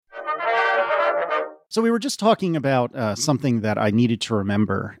So we were just talking about something that I needed to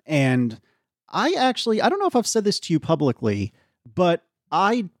remember. And I don't know if I've said this to you publicly, but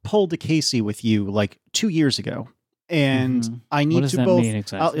I pulled a Casey with you like 2 years ago. And I What need does to that both. mean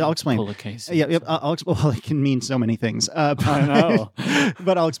exactly? I'll explain. Pull a Casey. Yeah, I'll explain. Well, it can mean so many things. I know.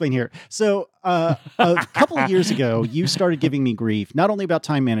 But I'll explain here. So a couple of years ago, you started giving me grief, not only about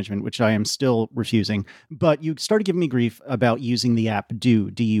time management, which I am still refusing, but you started giving me grief about using the app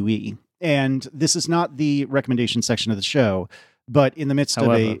Due, DUE. And this is not the recommendation section of the show, but in the midst of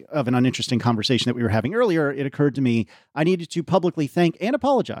an uninteresting conversation that we were having earlier, it occurred to me I needed to publicly thank and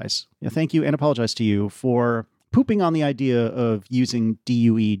apologize. Thank you and apologize to you for pooping on the idea of using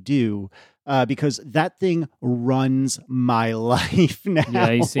DUE Due. Because that thing runs my life now.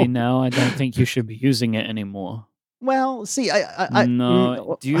 Yeah, you see, now I don't think you should be using it anymore. Well, see,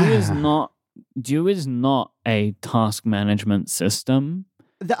 Due is not a task management system.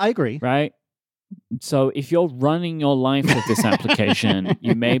 I agree. Right? So if you're running your life with this application,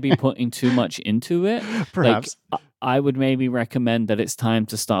 you may be putting too much into it. Perhaps. Like, I would maybe recommend that it's time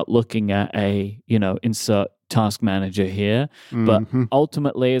to start looking at insert task manager here. But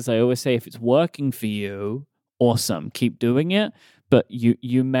ultimately, as I always say, if it's working for you, awesome, keep doing it. But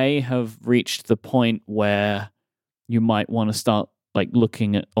you may have reached the point where you might want to start like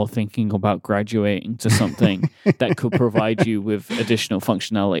looking at or thinking about graduating to something that could provide you with additional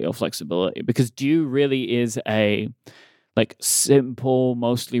functionality or flexibility. Because Due really is a like simple,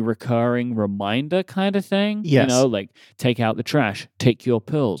 mostly recurring reminder kind of thing. Yes. Like take out the trash, take your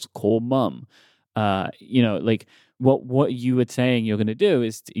pills, call mum. Like what you were saying you're going to do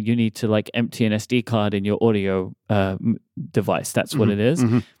is you need to like empty an SD card in your audio device. That's what it is.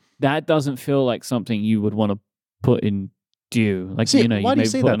 That doesn't feel like something you would want to put in Due. Like, you may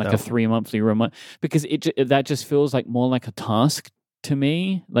put in like a 3-monthly reminder, because that just feels like more like a task to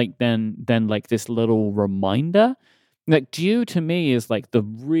me, like than like this little reminder. Like Due to me is like the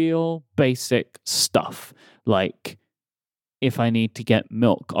real basic stuff. Like if I need to get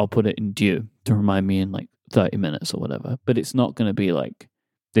milk, I'll put it in Due to remind me in like 30 minutes or whatever. But it's not going to be like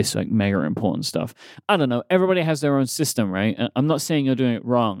this like mega important stuff. I don't know. Everybody has their own system, right? I'm not saying you're doing it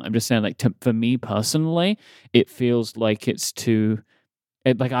wrong. I'm just saying like for me personally, it feels like it's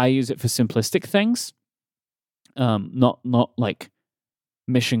like I use it for simplistic things, not like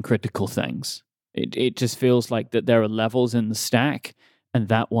mission critical things. It just feels like that there are levels in the stack, and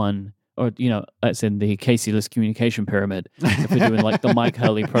that one, or that's in the Casey List communication pyramid. If we're doing like the Mike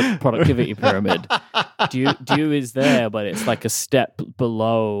Hurley productivity pyramid, Due is there, but it's like a step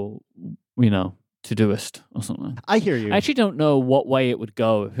below, Todoist or something. I hear you. I actually don't know what way it would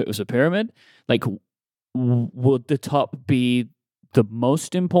go if it was a pyramid. Like, would the top be the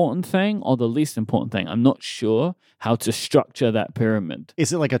most important thing or the least important thing? I'm not sure how to structure that pyramid.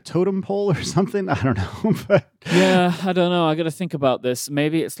 Is it like a totem pole or something? I don't know. But yeah, I don't know. I got to think about this.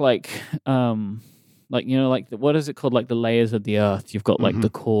 Maybe it's like what is it called? Like the layers of the earth. You've got like the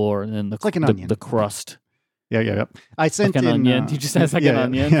core and then the like an onion. The crust. Yeah. I sent like an onion. You just said like an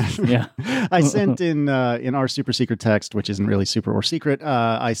onion. Yeah. I sent in our super secret text, which isn't really super or secret.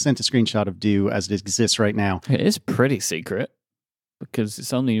 I sent a screenshot of Due as it exists right now. It is pretty secret, because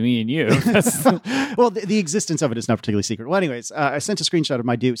it's only me and you. Well, the existence of it is not particularly secret. Well, anyways, I sent a screenshot of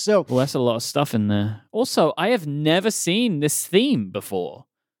my Due. So, well, that's a lot of stuff in there. Also, I have never seen this theme before.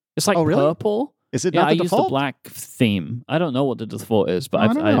 It's like purple. Is it not the default? I use the black theme. I don't know what the default is,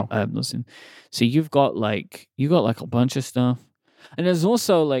 but I have not seen. So you've got like a bunch of stuff, and there's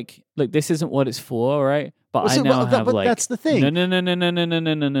also like this isn't what it's for, right? But that's the thing.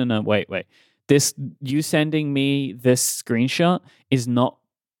 No. Wait. This, you sending me this screenshot is not,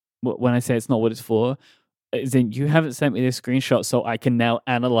 when I say it's not what it's for, is in you haven't sent me this screenshot so I can now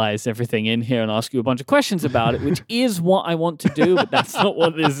analyze everything in here and ask you a bunch of questions about it, which is what I want to do, but that's not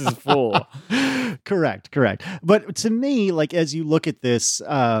what this is for. Correct. But to me, like, as you look at this,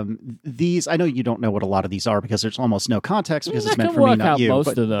 these, I know you don't know what a lot of these are because there's almost no context because it's meant for me, not you.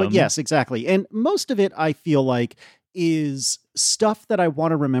 Most of them. But yes, exactly. And most of it, I feel like, is stuff that I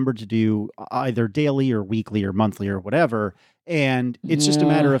want to remember to do either daily or weekly or monthly or whatever. And it's just a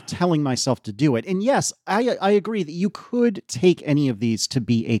matter of telling myself to do it. And yes, I agree that you could take any of these to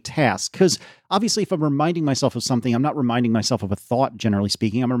be a task, because obviously if I'm reminding myself of something, I'm not reminding myself of a thought, generally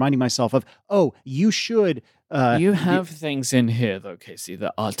speaking. I'm reminding myself of, you should... you have things in here, though, Casey,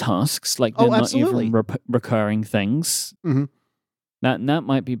 that are tasks. Like, they're not even recurring things. Mm-hmm. That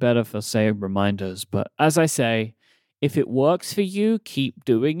might be better for, say, reminders. But as I say, if it works for you, keep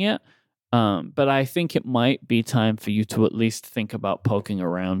doing it. But I think it might be time for you to at least think about poking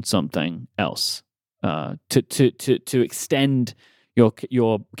around something else to extend your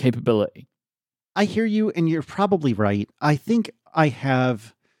capability. I hear you, and you're probably right. I think I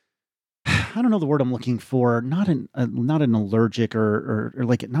have. I don't know the word I'm looking for. Not an allergic or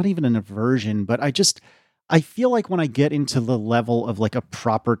like not even an aversion, but I feel like when I get into the level of like a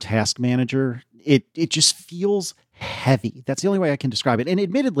proper task manager, it just feels heavy. That's the only way I can describe it. And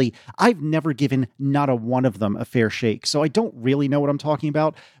admittedly, I've never given not a one of them a fair shake, so I don't really know what I'm talking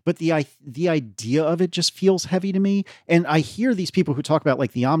about. But the idea of it just feels heavy to me. And I hear these people who talk about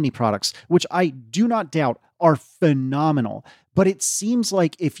like the Omni products, which I do not doubt are phenomenal. But it seems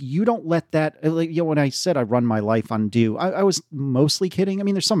like if you don't let that, like, when I said I run my life on Do, I was mostly kidding. I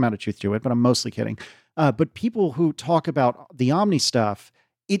mean, there's some amount of truth to it, but I'm mostly kidding. But people who talk about the Omni stuff,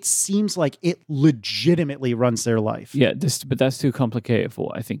 it seems like it legitimately runs their life. Yeah, but that's too complicated for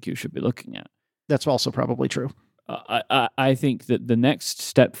what I think you should be looking at. That's also probably true. I think that the next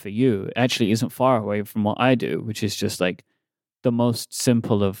step for you actually isn't far away from what I do, which is just like the most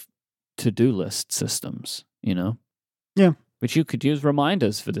simple of to-do list systems, Yeah. But you could use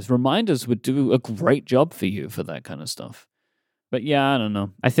reminders for this. Reminders would do a great job for you for that kind of stuff. But yeah, I don't know.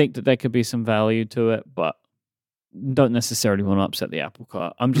 I think that there could be some value to it, but don't necessarily want to upset the apple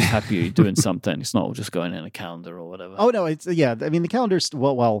cart. I'm just happy you're doing something. It's not all just going in a calendar or whatever. Oh no, it's I mean the calendar's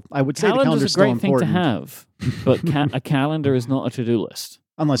well. I would say the calendar's a great still important. thing to have, but a calendar is not a to-do list.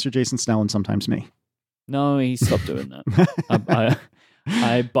 Unless you're Jason Snell and sometimes me. No, he stopped doing that.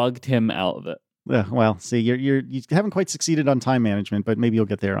 I bugged him out of it. Well, see, you haven't quite succeeded on time management, but maybe you'll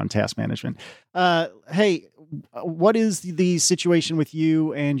get there on task management. Hey, what is the situation with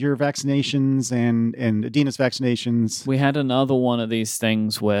you and your vaccinations and Adina's vaccinations? We had another one of these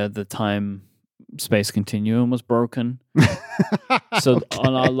things where the time space continuum was broken. So Okay.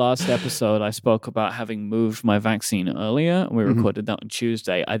 On our last episode, I spoke about having moved my vaccine earlier. We recorded that on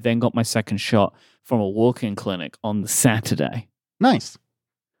Tuesday. I then got my second shot from a walk-in clinic on the Saturday. Nice.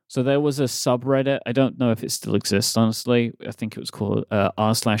 So there was a subreddit. I don't know if it still exists, honestly. I think it was called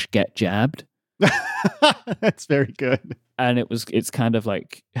r/getjabbed. That's very good. And it's kind of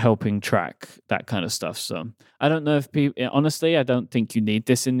like helping track that kind of stuff. So I don't know if people, honestly, I don't think you need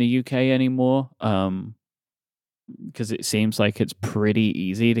this in the UK anymore. Because it seems like it's pretty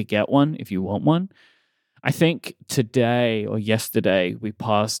easy to get one if you want one. I think today or yesterday we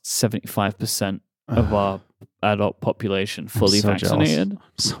passed 75% of our adult population fully vaccinated. I'm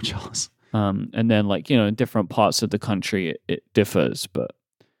so jealous. And then in different parts of the country it differs, but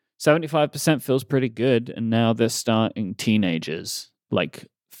 75% feels pretty good. And now they're starting teenagers, like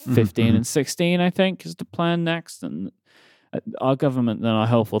 15 and 16, I think, is the plan next. And our government and our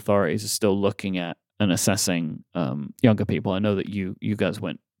health authorities are still looking at and assessing younger people. I know that you guys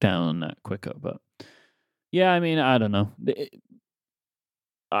went down on that quicker, but yeah, I mean, I don't know.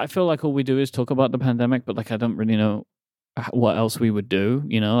 I feel like all we do is talk about the pandemic, but I don't really know what else we would do,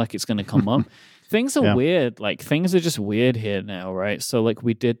 it's going to come up. Things are weird. Things are just weird here now, right? So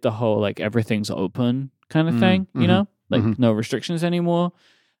we did the whole everything's open kind of thing, no restrictions anymore.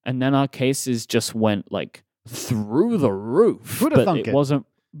 And then our cases just went through the roof. Who'd have thunk it?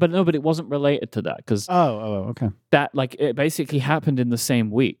 But it wasn't related to that because okay. That it basically happened in the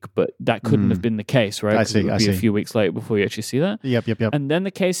same week, but that couldn't have been the case, right? I see. It would be a few weeks later before you actually see that. Yep. And then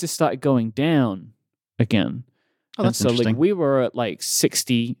the cases started going down again. Oh, that's and so interesting. we were at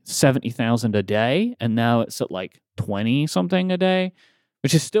 60, 70,000 a day, and now it's at 20 something a day,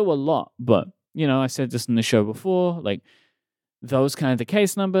 which is still a lot. But I said this in the show before, those kind of the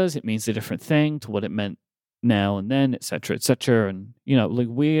case numbers, it means a different thing to what it meant now and then, et cetera, and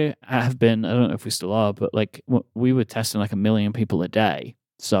we have been, I don't know if we still are, but we were testing 1 million people a day.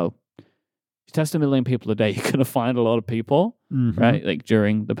 So if you test 1 million people a day, you're gonna find a lot of people, right?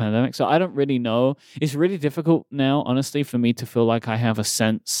 During the pandemic. So I don't really know. It's really difficult now, honestly, for me to feel like I have a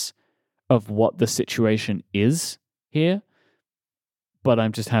sense of what the situation is here. But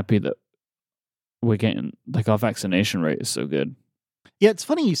I'm just happy that we're getting our vaccination rate is so good. Yeah, it's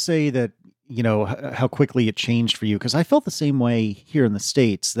funny you say that, how quickly it changed for you, because I felt the same way here in the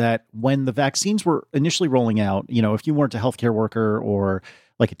States, that when the vaccines were initially rolling out, if you weren't a healthcare worker or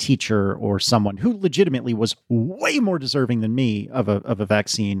a teacher or someone who legitimately was way more deserving than me of a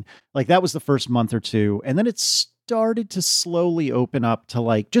vaccine, that was the first month or two. And then it started to slowly open up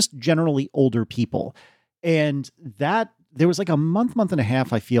to just generally older people. And that there was a month and a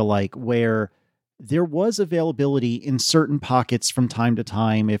half, I feel where there was availability in certain pockets from time to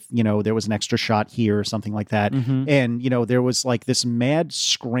time if, there was an extra shot here or something like that. And, there was this mad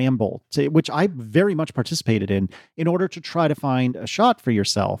scramble, which I very much participated in order to try to find a shot for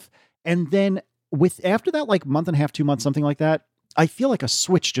yourself. And then after that, month and a half, 2 months, something like that, I feel a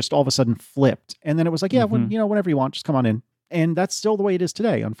switch just all of a sudden flipped. And then it was whenever you want, just come on in. And that's still the way it is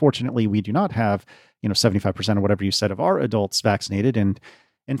today. Unfortunately, we do not have, 75% or whatever you said of our adults vaccinated. And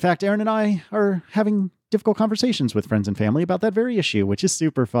in fact, Aaron and I are having difficult conversations with friends and family about that very issue, which is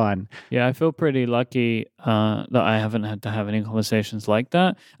super fun. Yeah, I feel pretty lucky that I haven't had to have any conversations like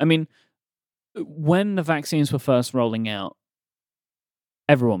that. I mean, when the vaccines were first rolling out,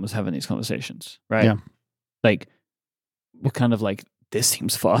 everyone was having these conversations, right? Yeah. Like, we're kind of like, this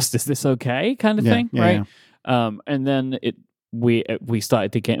seems fast. Is this okay? Kind of thing, yeah, right? yeah. And then we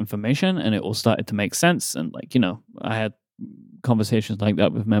started to get information, and it all started to make sense. And like, I had conversations like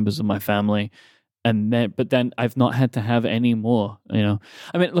that with members of my family. But then I've not had to have any more, I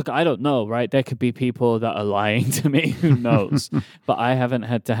mean, look, I don't know, right? There could be people that are lying to me, who knows? But I haven't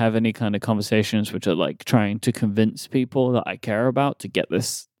had to have any kind of conversations which are like trying to convince people that I care about to get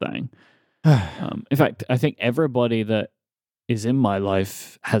this thing. In fact, I think everybody that is in my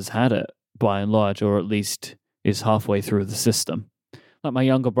life has had it by and large, or at least is halfway through the system. Like my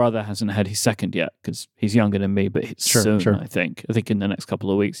younger brother hasn't had his second yet because he's younger than me, but soon, I think in the next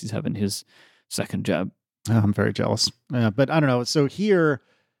couple of weeks he's having his second jab. Oh, I'm very jealous. But I don't know. So here,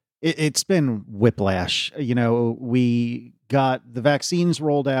 it's been whiplash. We got the vaccines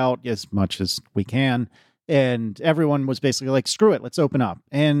rolled out as much as we can, and everyone was basically like, screw it, let's open up.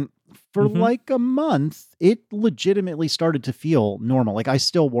 And for like a month, it legitimately started to feel normal. Like I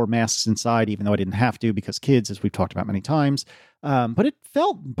still wore masks inside, even though I didn't have to because kids, as we've talked about many times. But it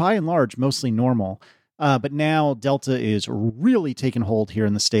felt by and large mostly normal. But now Delta is really taking hold here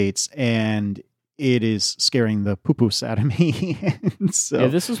in the States, and it is scaring the poo-poos out of me. So, yeah,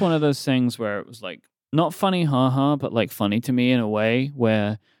 this is one of those things where it was like, not funny, haha, but like funny to me in a way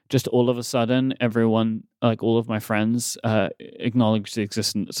where just all of a sudden everyone, like all of my friends, acknowledged the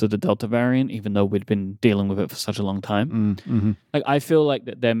existence of the Delta variant, even though we'd been dealing with it for such a long time. Mm-hmm. Like I feel like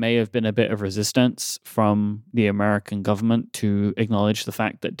that there may have been a bit of resistance from the American government to acknowledge the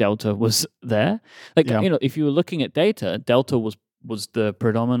fact that Delta was there. Like, if you were looking at data, Delta was the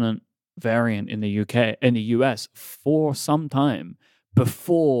predominant variant in the US for some time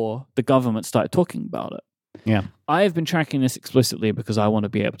before the government started talking about it. Yeah. I have been tracking this explicitly because I want to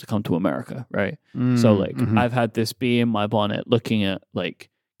be able to come to America, right? So like I've had this bee in my bonnet looking at like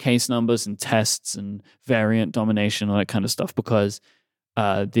case numbers and tests and variant domination, all that kind of stuff, because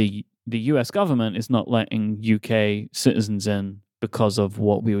the US government is not letting UK citizens in because of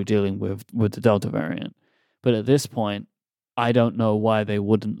what we were dealing with the Delta variant. But at this point, I don't know why they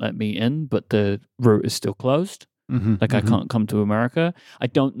wouldn't let me in, but the route is still closed. Like I can't come to America. I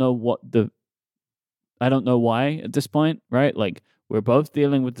don't know why at this point, right? Like we're both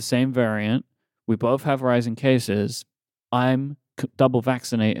dealing with the same variant. We both have rising cases. I'm double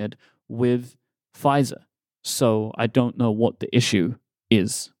vaccinated with Pfizer. So I don't know what the issue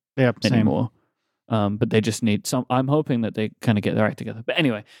is anymore. But they just need some. I'm hoping that they kind of get their act together. But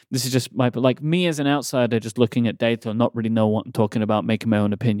anyway, this is just like me as an outsider, just looking at data, not really know what I'm talking about, making my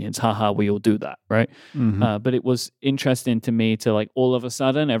own opinions. Haha, we all do that, right? But it was interesting to me to like all of a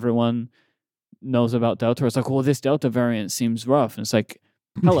sudden everyone knows about Delta. It's like, well, this Delta variant seems rough, and it's like,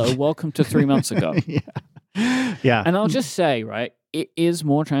 hello, welcome to 3 months ago. Yeah. And I'll just say, right, it is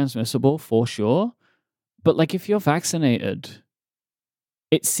more transmissible for sure. But like, if you're vaccinated,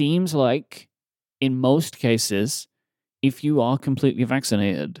 it seems like, in most cases, if you are completely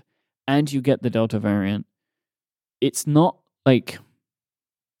vaccinated and you get the Delta variant, it's not like,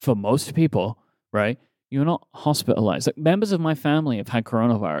 for most people, right, you're not hospitalized. Like members of my family have had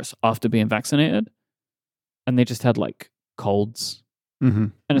coronavirus after being vaccinated, and they just had like colds.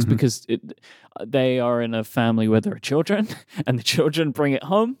 And it's because they are in a family where there are children, and the children bring it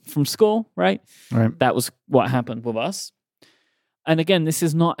home from school, right? Right. That was what happened with us. And again, this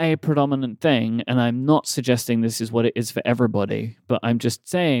is not a predominant thing, and I'm not suggesting this is what it is for everybody, but I'm just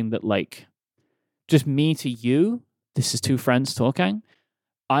saying that, like, just me to you, this is two friends talking.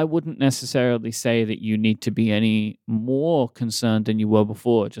 I wouldn't necessarily say that you need to be any more concerned than you were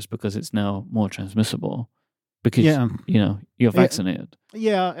before just because it's now more transmissible. Because, you're vaccinated.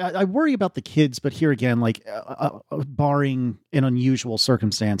 Yeah, I worry about the kids, but here again, like, barring an unusual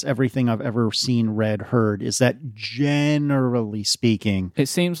circumstance, everything I've ever seen, read, heard is that generally speaking, it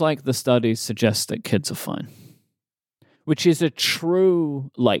seems like the studies suggest that kids are fine, which is a true,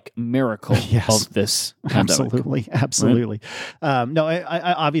 like, miracle of this pandemic. Absolutely. Right? No,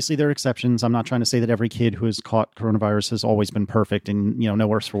 I obviously there are exceptions. I'm not trying to say that every kid who has caught coronavirus has always been perfect and, no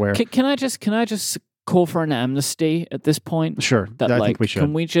worse for wear. Can I just call for an amnesty at this point? Sure. I think we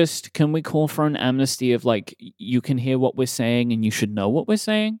should. Can we call for an amnesty of like, you can hear what we're saying and you should know what we're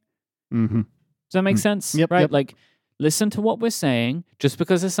saying? Mm-hmm. Does that make sense? Yep, right? Yep. Like listen to what we're saying. Just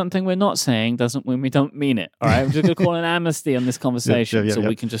because there's something we're not saying doesn't mean we don't mean it. All right, I'm just going to call an amnesty on this conversation so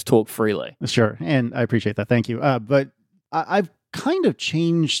we can just talk freely. Sure, and I appreciate that. Thank you. But I've kind of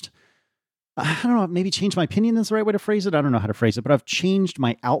changed. I don't know, maybe changed my opinion is the right way to phrase it. I don't know how to phrase it, but I've changed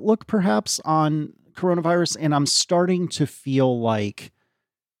my outlook perhaps on coronavirus, and I'm starting to feel like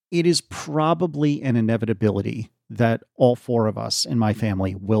it is probably an inevitability that all four of us in my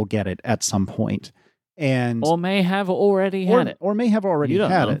family will get it at some point. Or may have already had it. Or may have already had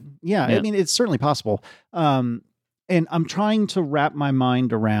know. it. Yeah, I mean, it's certainly possible. And I'm trying to wrap my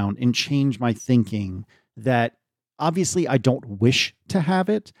mind around and change my thinking that obviously I don't wish to have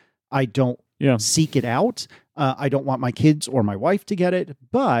it. I don't seek it out. I don't want my kids or my wife to get it,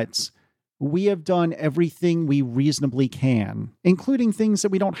 but we have done everything we reasonably can, including things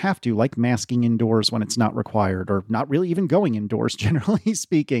that we don't have to, like masking indoors when it's not required, or not really even going indoors, generally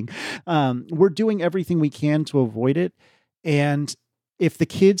speaking. We're doing everything we can to avoid it. And if the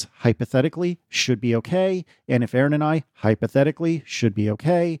kids hypothetically should be okay, and if Aaron and I hypothetically should be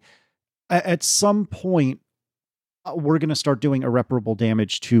okay, at some point, we're going to start doing irreparable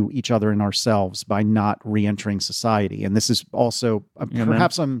damage to each other and ourselves by not re-entering society. And this is also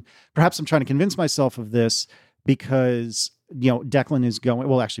perhaps I'm trying to convince myself of this because Declan is going.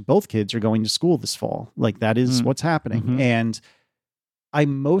 Well, actually, both kids are going to school this fall. Like that is what's happening, and I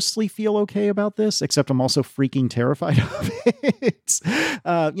mostly feel okay about this, except I'm also freaking terrified of it.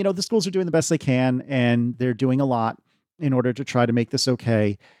 The schools are doing the best they can, and they're doing a lot in order to try to make this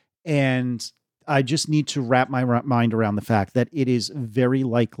okay. And I just need to wrap my mind around the fact that it is very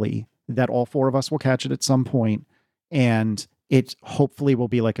likely that all four of us will catch it at some point, and it hopefully will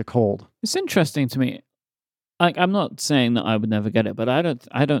be like a cold. It's interesting to me. Like, I'm not saying that I would never get it, but I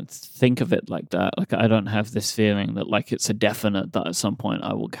don't think of it like that. Like, I don't have this feeling that like it's a definite that at some point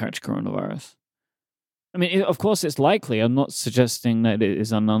I will catch coronavirus. I mean, of course it's likely. I'm not suggesting that it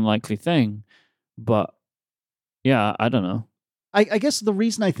is an unlikely thing, but yeah, I don't know. I guess the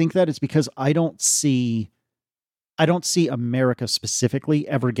reason I think that is because I don't see America specifically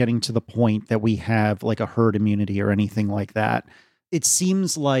ever getting to the point that we have like a herd immunity or anything like that. It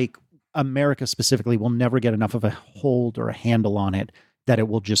seems like America specifically will never get enough of a hold or a handle on it that it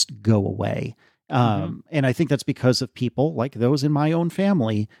will just go away. And I think that's because of people like those in my own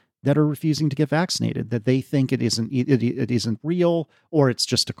family that are refusing to get vaccinated, that they think it isn't real, or it's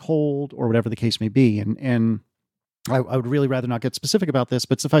just a cold, or whatever the case may be. And I would really rather not get specific about this,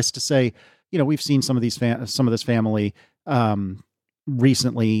 but suffice to say, we've seen some of this family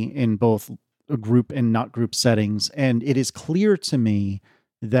recently in both a group and not group settings, and it is clear to me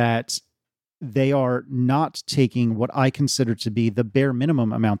that they are not taking what I consider to be the bare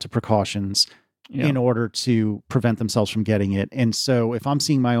minimum amount of precautions in order to prevent themselves from getting it. And so if I'm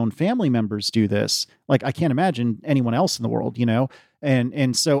seeing my own family members do this, like I can't imagine anyone else in the world,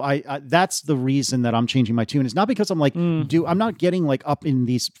 And so I that's the reason that I'm changing my tune. It's not because I'm like, I'm not getting like up in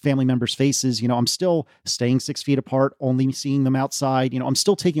these family members' faces. I'm still staying 6 feet apart, only seeing them outside. I'm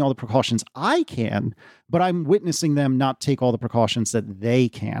still taking all the precautions I can, but I'm witnessing them not take all the precautions that they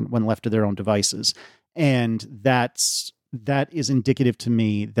can when left to their own devices. And that is indicative to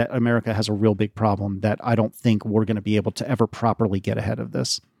me that America has a real big problem that I don't think we're going to be able to ever properly get ahead of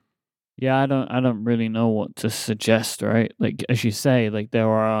this. Yeah, I don't really know what to suggest, right? Like, as you say, like there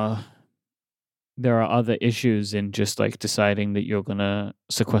are other issues in just like deciding that you're gonna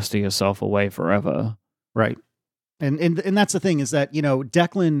sequester yourself away forever. Right. And that's the thing is that,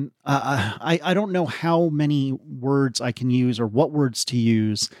 Declan, I don't know how many words I can use or what words to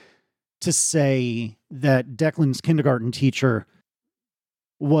use to say that Declan's kindergarten teacher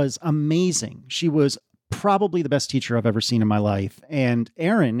was amazing. She was probably the best teacher I've ever seen in my life. And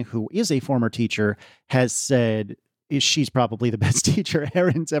Erin, who is a former teacher, has said she's probably the best teacher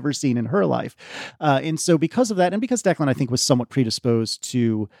Erin's ever seen in her life. And so because of that, and because Declan, I think, was somewhat predisposed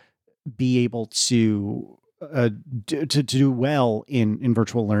to be able to do well in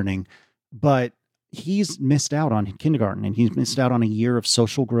virtual learning, but he's missed out on kindergarten, and he's missed out on a year of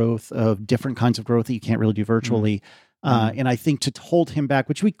social growth, of different kinds of growth that you can't really do virtually. And I think to hold him back,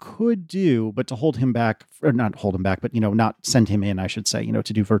 which we could do, but to hold him back, or not hold him back, but, not send him in, I should say,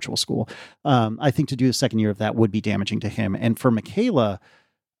 to do virtual school. I think to do the second year of that would be damaging to him. And for Michaela,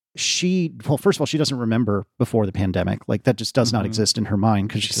 first of all, she doesn't remember before the pandemic. Like that just does not exist in her mind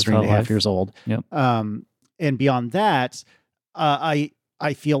because she's 3.5 years old. Yep. And beyond that,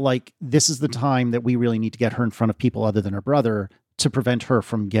 I feel like this is the time that we really need to get her in front of people other than her brother to prevent her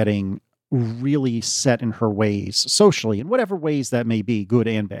from getting really set in her ways socially, in whatever ways that may be, good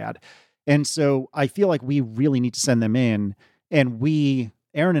and bad. And so I feel like we really need to send them in, and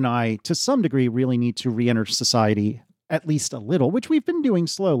Aaron and I, to some degree, really need to re-enter society at least a little, which we've been doing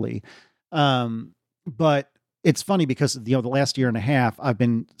slowly. But it's funny because, the last year and a half, I've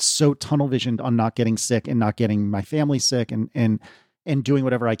been so tunnel visioned on not getting sick and not getting my family sick and doing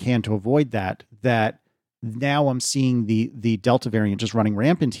whatever I can to avoid that now I'm seeing the Delta variant just running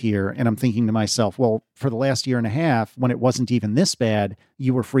rampant here. And I'm thinking to myself, well, for the last year and a half, when it wasn't even this bad,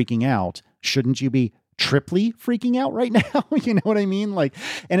 you were freaking out. Shouldn't you be triply freaking out right now? You know what I mean? Like,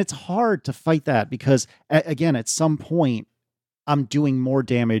 and it's hard to fight that because again, at some point I'm doing more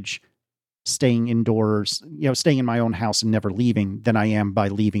damage staying indoors, staying in my own house and never leaving than I am by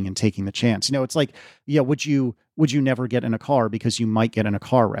leaving and taking the chance. It's like, would you never get in a car because you might get in a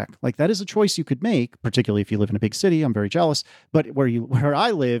car wreck? Like, that is a choice you could make, particularly if you live in a big city. I'm very jealous, but where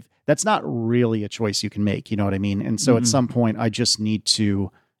I live, that's not really a choice you can make. You know what I mean? And so at some point I just need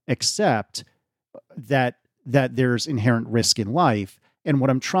to accept that there's inherent risk in life. And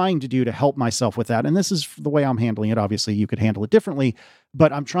what I'm trying to do to help myself with that, and this is the way I'm handling it, obviously you could handle it differently,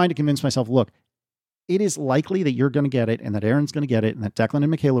 but I'm trying to convince myself, look, it is likely that you're going to get it and that Aaron's going to get it and that Declan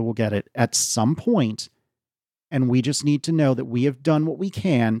and Michaela will get it at some point. And we just need to know that we have done what we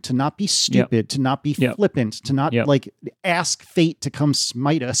can to not be stupid, to not be flippant, to not like ask fate to come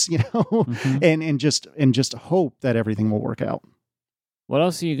smite us, and just hope that everything will work out. What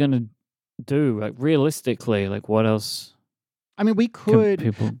else are you going to do? Like, realistically, like, what else? I mean, we could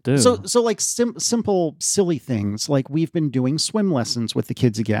people do so like simple, silly things. Like, we've been doing swim lessons with the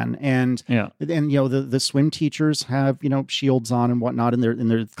kids again, and the swim teachers have shields on and whatnot, and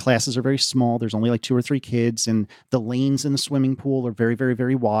their classes are very small. There's only like 2 or 3 kids, and the lanes in the swimming pool are very, very,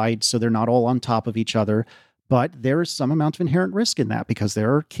 very wide, so they're not all on top of each other. But there is some amount of inherent risk in that because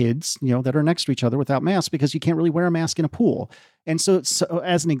there are kids, that are next to each other without masks because you can't really wear a mask in a pool. And so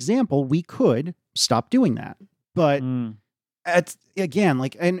as an example, we could stop doing that, but. It's again,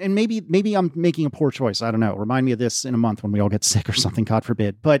 like, and maybe I'm making a poor choice. I don't know. Remind me of this in a month when we all get sick or something, God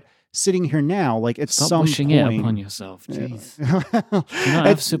forbid. But sitting here now, like, at Stop wishing point, it upon yourself. Jeez. You not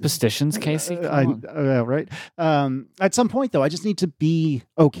have superstitions, Casey? Right. At some point, though, I just need to be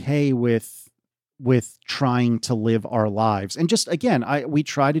okay with trying to live our lives. And just, again, we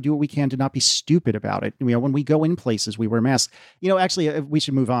try to do what we can to not be stupid about it. When we go in places, we wear masks. Actually, we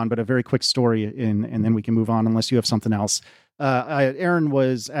should move on, but a very quick story, and then we can move on unless you have something else. Erin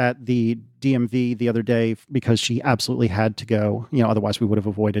was at the DMV the other day because she absolutely had to go. Otherwise we would have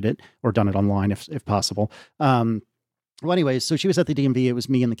avoided it or done it online if possible. Well, anyways, so she was at the DMV. It was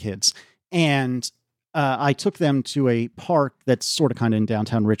me and the kids, and I took them to a park that's sort of kind of in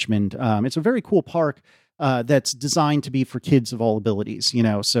downtown Richmond. It's a very cool park that's designed to be for kids of all abilities.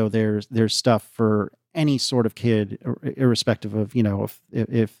 So there's stuff for any sort of kid, irrespective of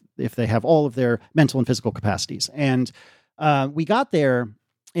if they have all of their mental and physical capacities. And we got there,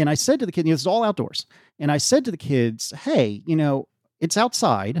 and I said to the kids, this is all outdoors. And I said to the kids, hey, it's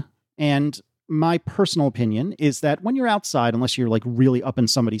outside. And my personal opinion is that when you're outside, unless you're like really up in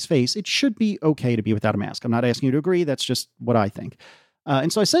somebody's face, it should be okay to be without a mask. I'm not asking you to agree. That's just what I think.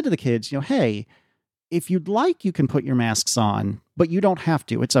 And so I said to the kids, hey, if you'd like, you can put your masks on, but you don't have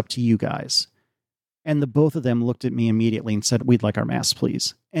to. It's up to you guys. And the both of them looked at me immediately and said, we'd like our masks,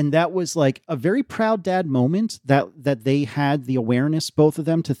 please. And that was like a very proud dad moment that they had the awareness, both of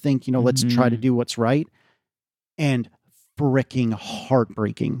them, to think, let's try to do what's right. And freaking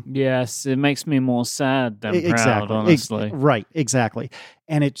heartbreaking. Yes, it makes me more sad than proud, honestly. Right, exactly.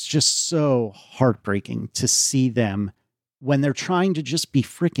 And it's just so heartbreaking to see them when they're trying to just be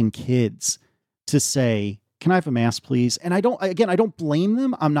freaking kids to say, can I have a mask, please? And I don't blame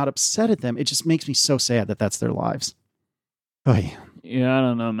them. I'm not upset at them. It just makes me so sad that that's their lives. Oy. Yeah, I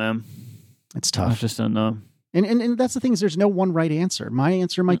don't know, man. It's tough. I just don't know. And that's the thing, is there's no one right answer. My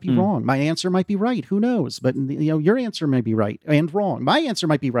answer might be wrong. My answer might be right. Who knows? But your answer may be right and wrong. My answer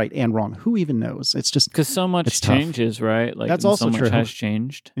might be right and wrong. Who even knows? It's just because so much changes, right? Like, that's also so true. Much has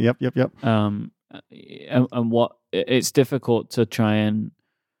changed. Yep. And what it's difficult to try and.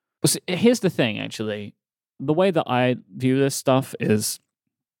 Here's the thing, actually. The way that I view this stuff is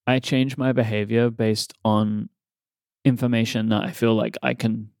I change my behavior based on information that I feel like I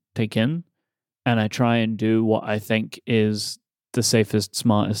can take in, and I try and do what I think is the safest,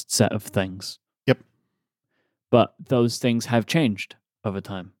 smartest set of things. Yep. But those things have changed over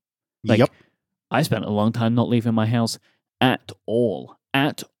time. Like, I spent a long time not leaving my house at all.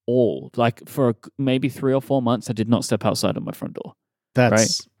 Like, for maybe 3 or 4 months, I did not step outside of my front door.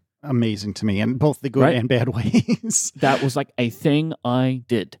 That's amazing to me, in both the good and bad ways. That was like a thing I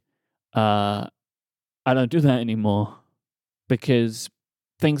did. I don't do that anymore because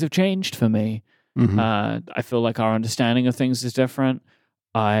things have changed for me. I feel like our understanding of things is different.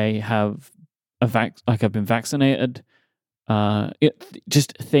 I've been vaccinated.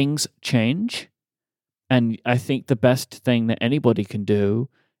 just things change. And I think the best thing that anybody can do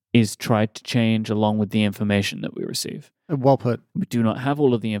is try to change along with the information that we receive. Well put. We do not have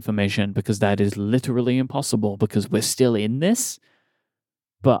all of the information because that is literally impossible because we're still in this.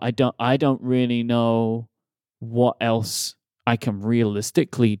 But I don't really know what else I can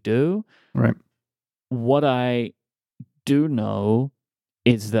realistically do. Right. What I do know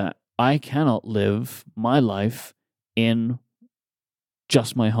is that I cannot live my life in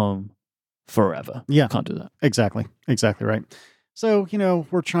just my home forever. Yeah. Can't do that. Exactly right. So,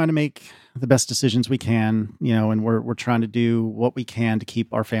 we're trying to make the best decisions we can, and we're trying to do what we can to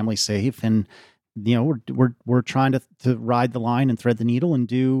keep our family safe. And, we're trying to ride the line and thread the needle and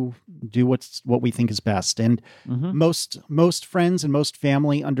do what we think is best. And most friends and most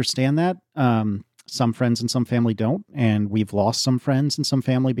family understand that. Some friends and some family don't. And we've lost some friends and some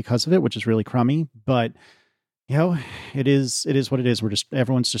family because of it, which is really crummy. But it is what it is.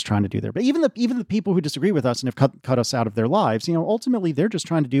 Everyone's just trying to do their, but even the people who disagree with us and have cut us out of their lives, ultimately they're just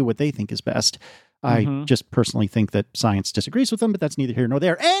trying to do what they think is best. I just personally think that science disagrees with them, but that's neither here nor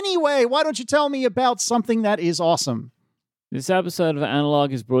there. Anyway, why don't you tell me about something that is awesome? This episode of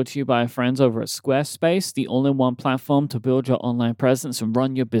Analog is brought to you by our friends over at Squarespace, the all-in-one platform to build your online presence and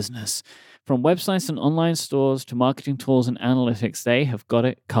run your business. From websites and online stores to marketing tools and analytics, they have got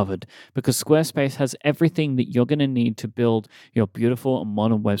it covered because Squarespace has everything that you're going to need to build your beautiful and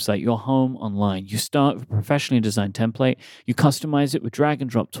modern website, your home online. You start with a professionally designed template, you customize it with drag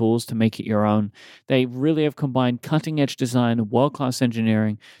and drop tools to make it your own. They really have combined cutting-edge design and world-class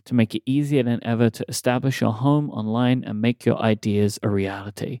engineering to make it easier than ever to establish your home online and make your ideas a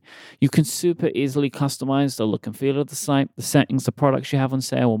reality. You can super easily customize the look and feel of the site, the settings, the products you have on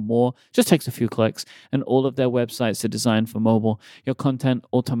sale, and more. Just takes a few clicks, and all of their websites are designed for mobile. Your content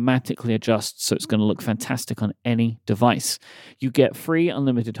automatically adjusts so it's going to look fantastic on any device. You get free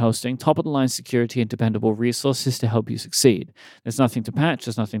unlimited hosting, top-of-the-line security, and dependable resources to help you succeed. There's nothing to patch,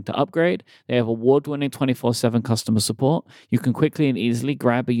 there's nothing to upgrade. They have award-winning 24/7 customer support. You can quickly and easily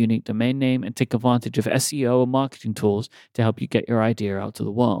grab a unique domain name and take advantage of SEO and marketing tools to help you get your idea out to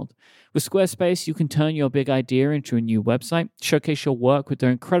the world. With Squarespace, you can turn your big idea into a new website, showcase your work with their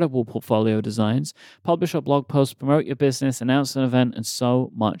incredible portfolio designs, publish a blog post, promote your business, announce an event, and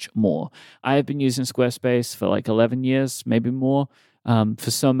so much more. I have been using Squarespace for like 11 years, maybe more. For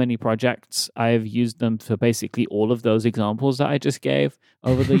so many projects, I've used them for basically all of those examples that I just gave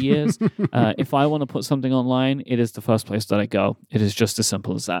over the years. If I want to put something online, it is the first place that I go. It is just as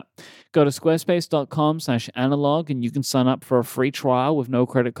simple as that. Go to squarespace.com/analog and you can sign up for a free trial with no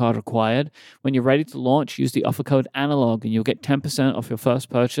credit card required. When you're ready to launch, use the offer code analog and you'll get 10% off your first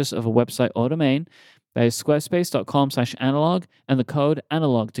purchase of a website or domain. That is squarespace.com/analog and the code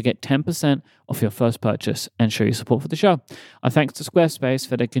analog to get 10% off your first purchase and show your support for the show. Our thanks to Squarespace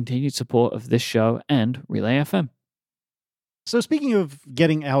for their continued support of this show and Relay FM. So speaking of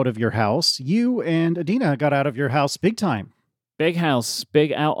getting out of your house, you and Adina got out of your house big time. Big house,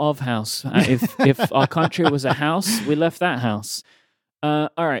 big out of house. If our country was a house, we left that house. All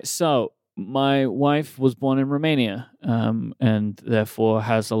right, so my wife was born in Romania and therefore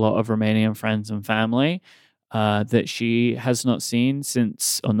has a lot of Romanian friends and family that she has not seen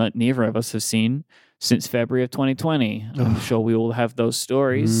since, or not, neither of us have seen since February of 2020. I'm sure we all have those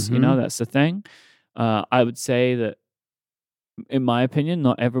stories. That's the thing. I would say that, in my opinion,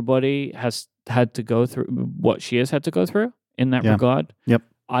 not everybody has had to go through what she has had to go through in that regard. Yep.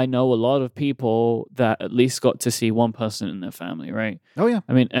 I know a lot of people that at least got to see one person in their family, right? Oh, yeah.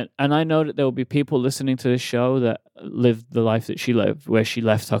 I mean, and I know that there will be people listening to this show that lived the life that she lived, where she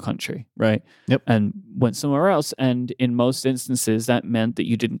left her country, right? Yep. And went somewhere else. And in most instances, that meant that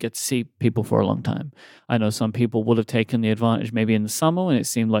you didn't get to see people for a long time. I know some people would have taken the advantage maybe in the summer when it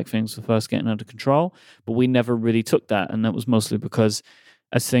seemed like things were first getting under control, but we never really took that. And that was mostly because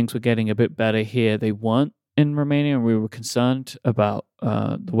as things were getting a bit better here, they weren't in Romania, and we were concerned about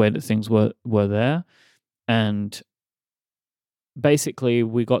the way that things were there. And basically,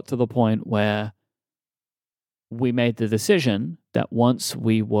 we got to the point where we made the decision that once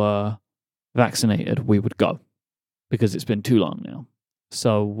we were vaccinated, we would go, because it's been too long now.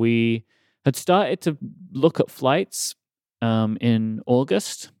 So we had started to look at flights in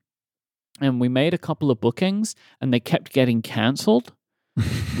August, and we made a couple of bookings, and they kept getting canceled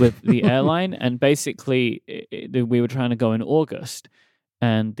with the airline. And basically we were trying to go in August,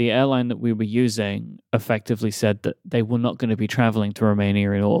 and the airline that we were using effectively said that they were not going to be traveling to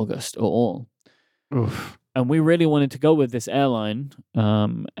Romania in August at all. Oof. And we really wanted to go with this airline,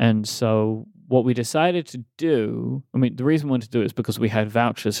 and so what we decided to do, I mean, the reason we wanted to do it is because we had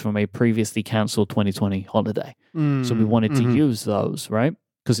vouchers from a previously canceled 2020 holiday. So we wanted to use those, right?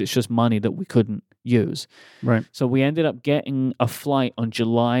 Because it's just money that we couldn't use. Right. So we ended up getting a flight on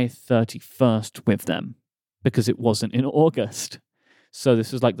July 31st with them because it wasn't in August. So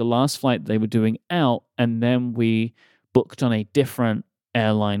this was like the last flight they were doing out, and then we booked on a different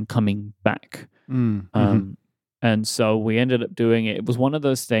airline coming back. And so we ended up doing it. It was one of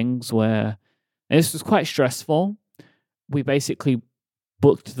those things where, and this was quite stressful. We basically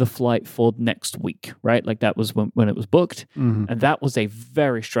booked the flight for next week, right? Like that was when it was booked. And that was a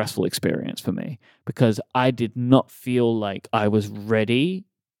very stressful experience for me because I did not feel like I was ready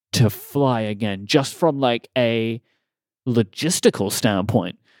to fly again, just from like a logistical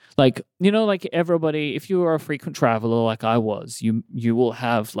standpoint. Like, you know, like everybody, if you are a frequent traveler like I was, you will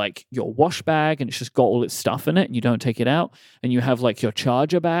have like your wash bag and it's just got all its stuff in it and you don't take it out. And you have like your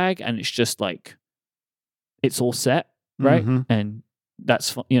charger bag and it's just like, it's all set, right? And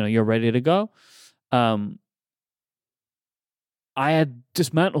that's, you know, you're ready to go. I had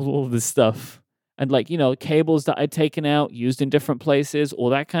dismantled all of this stuff and like, you know, cables that I'd taken out, used in different places, all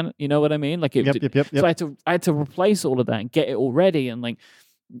that kind of, you know what I mean? Like, Yep. So I had to replace all of that and get it all ready. And like,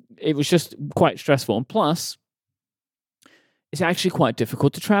 it was just quite stressful. And plus, it's actually quite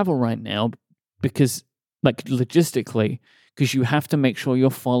difficult to travel right now because, like, logistically, because you have to make sure you're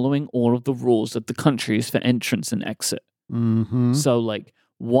following all of the rules of the countries for entrance and exit. So, like,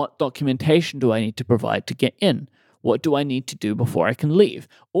 what documentation do I need to provide to get in? What do I need to do before I can leave?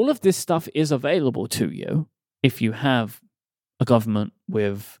 All of this stuff is available to you if you have a government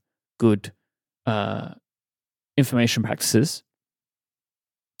with good information practices.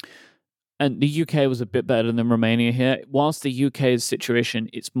 And the UK was a bit better than Romania here. Whilst the UK's situation,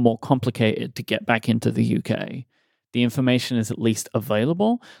 it's more complicated to get back into the UK. The information is at least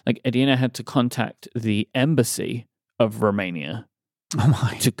available. Like Adina had to contact the embassy of Romania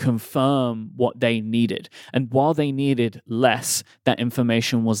to confirm what they needed. And while they needed less, that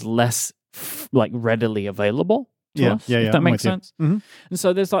information was less like readily available. If that makes sense. And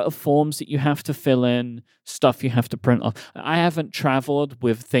so there's like forms that you have to fill in, stuff you have to print off. I haven't traveled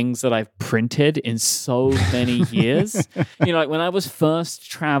with things that I've printed in so many years. You know, like when I was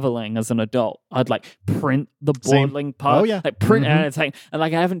first traveling as an adult, I'd like print the boarding pass, like print and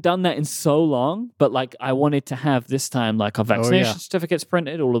like I haven't done that in so long. But like I wanted to have this time like our vaccination certificates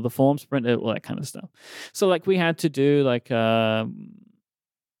printed, all of the forms printed, all that kind of stuff. So like we had to do like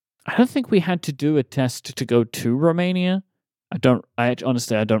I don't think we had to do a test to go to Romania.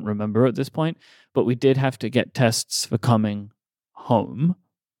 Honestly, I don't remember at this point, but we did have to get tests for coming home.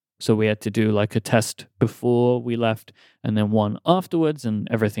 So we had to do like a test before we left and then one afterwards, and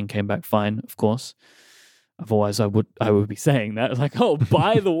everything came back fine, of course. Otherwise, I would be saying that like, oh,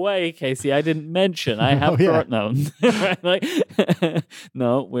 by the way, Casey, I didn't mention I have known. Like,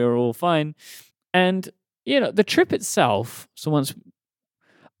 no, we were all fine. And you know, the trip itself. So once.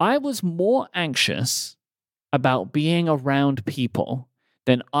 I was more anxious about being around people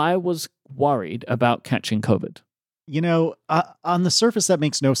than I was worried about catching COVID. You know, on the surface, that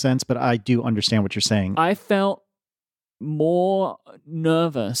makes no sense, but I do understand what you're saying. I felt more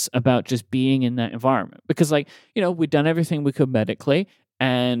nervous about just being in that environment because, like, you know, we'd done everything we could medically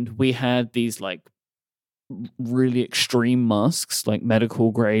and we had these, like, really extreme masks, like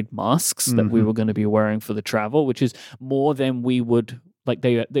medical grade masks that we were going to be wearing for the travel, which is more than we would... Like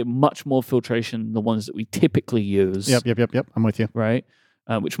they're much more filtration than the ones that we typically use. Yep. I'm with you. Right?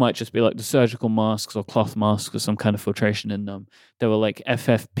 Which might just be like the surgical masks or cloth masks with some kind of filtration in them. They were like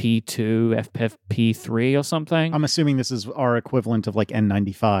FFP2, FFP3 or something. I'm assuming this is our equivalent of like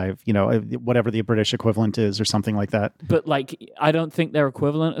N95, you know, whatever the British equivalent is or something like that. But like, I don't think they're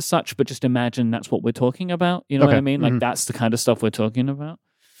equivalent as such, but just imagine that's what we're talking about. You know what I mean? Like that's the kind of stuff we're talking about.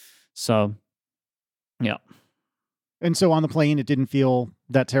 So, yeah. And so on the plane, it didn't feel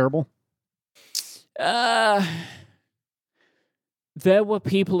that terrible? There were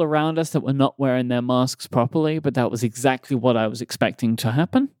people around us that were not wearing their masks properly, but that was exactly what I was expecting to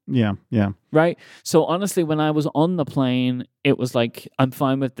happen. Yeah. Right? So honestly, when I was on the plane, it was like, I'm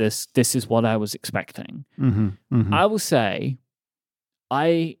fine with this. This is what I was expecting. I will say,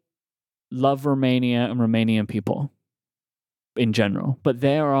 I love Romania and Romanian people in general, but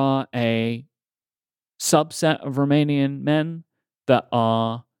there are a subset of Romanian men that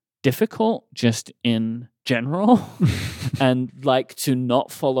are difficult just in general and like to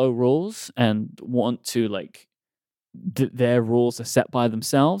not follow rules and want to like their rules are set by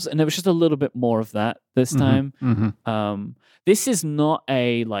themselves. And there was just a little bit more of that this time. This is not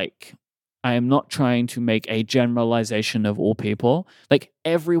a like, I am not trying to make a generalization of all people. Like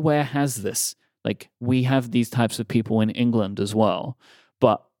everywhere has this. Like, we have these types of people in England as well.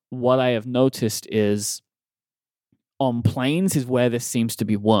 But what I have noticed is on planes is where this seems to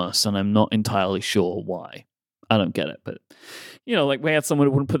be worse, and I'm not entirely sure why. I don't get it, but like we had someone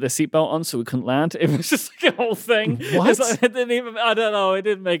who wouldn't put their seatbelt on, so we couldn't land. It was just like a whole thing. What? It's like, I don't know. It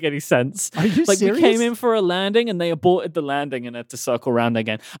didn't make any sense. Are you like serious? We came in for a landing, and they aborted the landing and had to circle around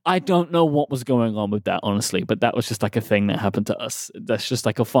again. I don't know what was going on with that, honestly, but that was just like a thing that happened to us. That's just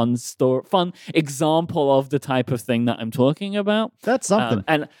like a fun example of the type of thing that I'm talking about. That's something.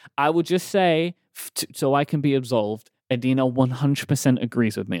 And I would just say, so I can be absolved, Adina 100%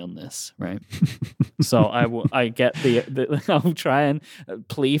 agrees with me on this, right? So I get the I'll try and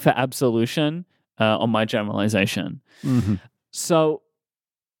plea for absolution on my generalization. Mm-hmm. So,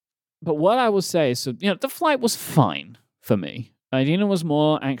 but what I will say, so the flight was fine for me. Adina was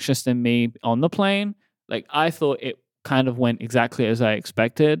more anxious than me on the plane. Like, I thought it kind of went exactly as I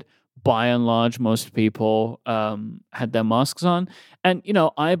expected. By and large, most people had their masks on. And,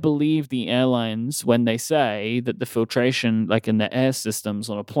 I believe the airlines when they say that the filtration, like in the air systems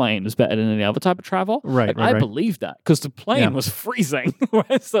on a plane, is better than any other type of travel. Right, I believe that because the plane was freezing.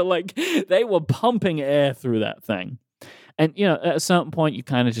 Right? So, like, they were pumping air through that thing. And, at a certain point, you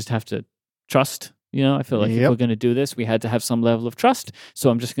kind of just have to trust. I feel like if we're going to do this, we had to have some level of trust.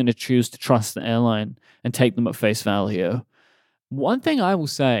 So I'm just going to choose to trust the airline and take them at face value. One thing I will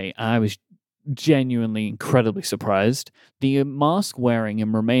say, I was genuinely incredibly surprised. The mask wearing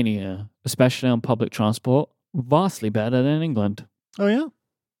in Romania, especially on public transport, vastly better than England. Oh, yeah?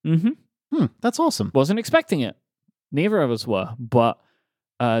 Mm-hmm. That's awesome. Wasn't expecting it. Neither of us were. But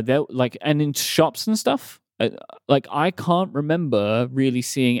and in shops and stuff, I can't remember really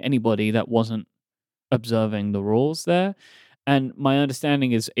seeing anybody that wasn't observing the rules there. And my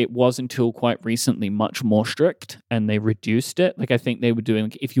understanding is it was until quite recently much more strict, and they reduced it. Like, I think they were doing,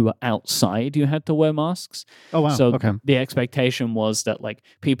 like, if you were outside, you had to wear masks. Oh, wow. So okay. The expectation was that, like,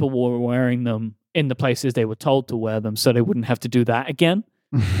 people were wearing them in the places they were told to wear them, so they wouldn't have to do that again.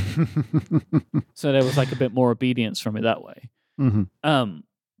 So there was like a bit more obedience from it that way. Mm-hmm.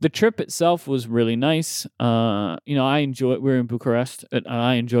 The trip itself was really nice. We're in Bucharest, and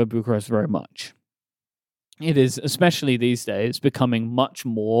I enjoy Bucharest very much. It is, especially these days, becoming much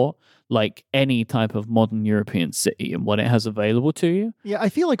more like any type of modern European city and what it has available to you. Yeah, I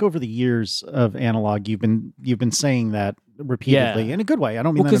feel like over the years of Analog, you've been saying that repeatedly in a good way. I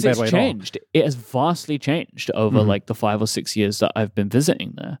don't mean that in a bad way at all. Because it's changed. It has vastly changed over like the 5 or 6 years that I've been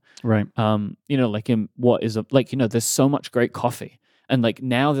visiting there. Right. Like in what is there's so much great coffee. And like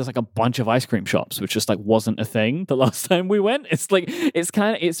now there's like a bunch of ice cream shops, which just like wasn't a thing the last time we went.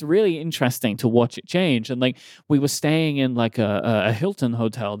 It's really interesting to watch it change. And like we were staying in like a Hilton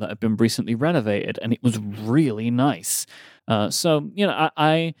hotel that had been recently renovated, and it was really nice.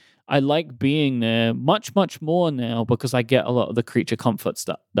 I like being there much, much more now because I get a lot of the creature comforts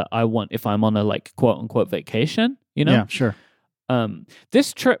that I want if I'm on a like quote unquote vacation, Yeah, sure.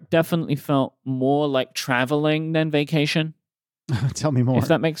 This trip definitely felt more like traveling than vacation. Tell me more. If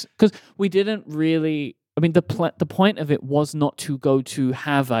that makes, because we didn't really. I mean, the point of it was not to go to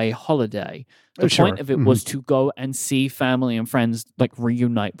have a holiday. The point of it was to go and see family and friends, like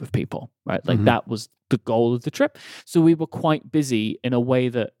reunite with people, right? Like that was the goal of the trip. So we were quite busy in a way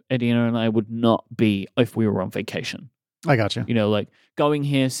that Adina and I would not be if we were on vacation. I got you. Like going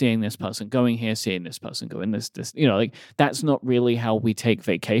here, seeing this person, going here, seeing this person, going this, like that's not really how we take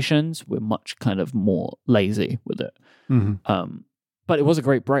vacations. We're much kind of more lazy with it. But it was a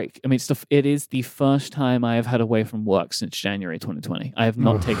great break. I mean, it is the first time I have had away from work since January 2020. I have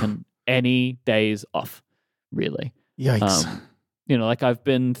not taken any days off, really. Yikes. Like I've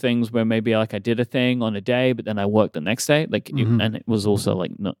been things where maybe like I did a thing on a day, but then I worked the next day. Like, and it was also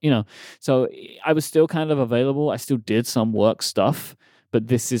like, so I was still kind of available. I still did some work stuff, but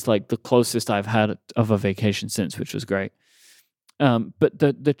this is like the closest I've had of a vacation since, which was great. But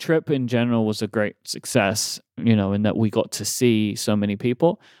the trip in general was a great success, in that we got to see so many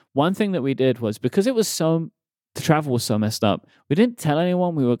people. One thing that we did was because the travel was so messed up, we didn't tell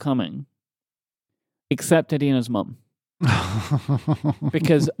anyone we were coming, except Adina's mum.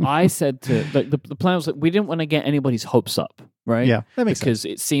 Because I said to the plan was that we didn't want to get anybody's hopes up, right? Yeah, that makes sense. Because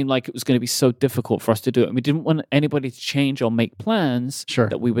it seemed like it was going to be so difficult for us to do it. And we didn't want anybody to change or make plans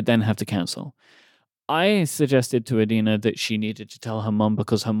that we would then have to cancel. I suggested to Adina that she needed to tell her mum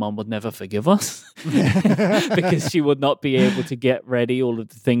because her mum would never forgive us because she would not be able to get ready all of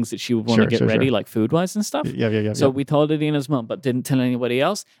the things that she would want to get ready, like food-wise and stuff. Yeah. So we told Adina's mum, but didn't tell anybody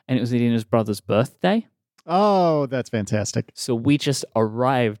else, and it was Adina's brother's birthday. Oh, that's fantastic. So we just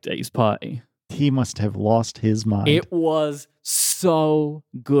arrived at his party. He must have lost his mind. It was so so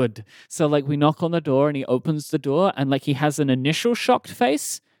good. So like we knock on the door and he opens the door and like he has an initial shocked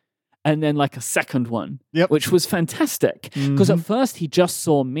face and then like a second one, which was fantastic. Because at first he just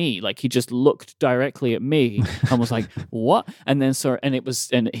saw me, like he just looked directly at me and was like, what? And then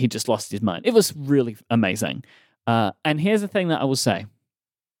and he just lost his mind. It was really amazing. And here's the thing that I will say.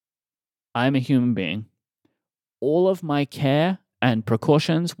 I'm a human being. All of my care and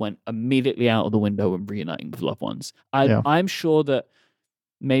precautions went immediately out of the window when reuniting with loved ones. I'm sure that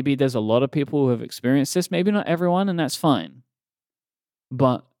maybe there's a lot of people who have experienced this, maybe not everyone, and that's fine.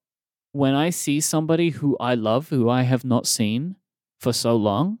 But when I see somebody who I love, who I have not seen for so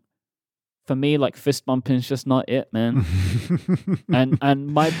long, for me, like fist bumping is just not it, man. and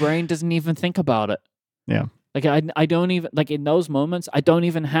my brain doesn't even think about it. Yeah. Like I don't even, like in those moments, I don't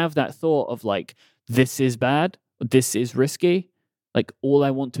even have that thought of like, this is bad, this is risky. Like all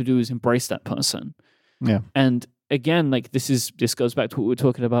I want to do is embrace that person. Yeah. And again, like this goes back to what we were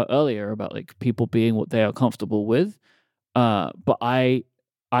talking about earlier about like people being what they are comfortable with. But I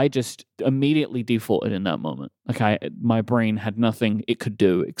just immediately defaulted in that moment. Like my brain had nothing it could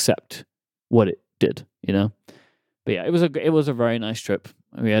do except what it did, you know? But yeah, it was a very nice trip.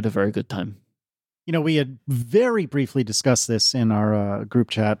 We had a very good time. You know, we had very briefly discussed this in our group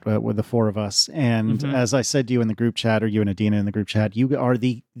chat with the four of us. And as I said to you in the group chat, or you and Adina in the group chat, you are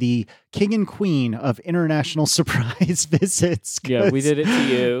the king and queen of international surprise visits. Yeah, we did it to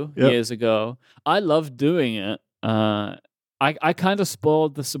you years ago. I loved doing it. I kind of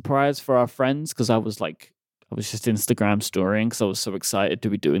spoiled the surprise for our friends because I was just Instagram storying because I was so excited to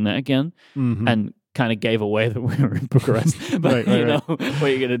be doing that again. And kind of gave away that we were in Bucharest. But you know, what are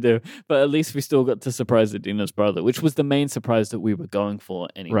you going to do? But at least we still got to surprise Adina's brother, which was the main surprise that we were going for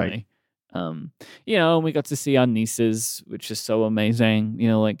anyway. Right. You know, and we got to see our nieces, which is so amazing. You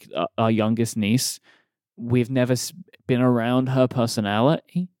know, like our youngest niece, we've never been around her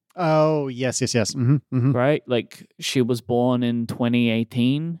personality. Oh, yes. Right? Like she was born in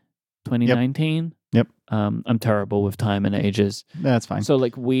 2018, 2019. Yep. I'm terrible with time and ages. That's fine. So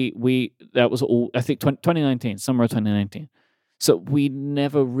like that was all, I think 2019, summer of 2019. So we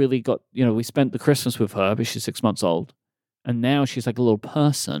never really got, you know, we spent the Christmas with her, but she's 6 months old. And now she's like a little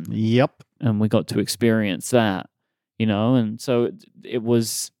person. Yep. And we got to experience that, you know, and so it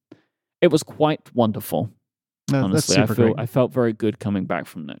was quite wonderful. Honestly, I felt very good coming back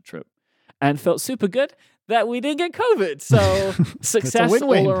from that trip, and felt super good that we didn't get COVID. So success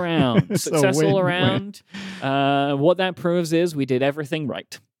all around. Success all around. What that proves is we did everything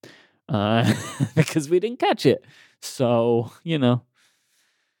right because we didn't catch it. So you know,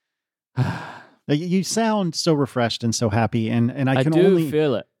 you sound so refreshed and so happy, and I can only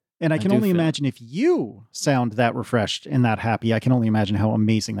feel it. And I can only imagine if you sound that refreshed and that happy, I can only imagine how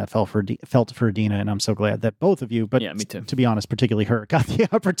amazing that felt for Adina. And I'm so glad that both of you, but yeah, me too. To be honest, particularly her, got the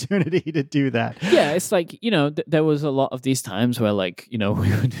opportunity to do that. Yeah, it's like, you know, there was a lot of these times where like, you know, we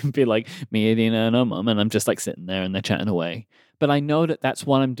would be like me, Adina, and our mom, and I'm just like sitting there and they're chatting away. But I know that that's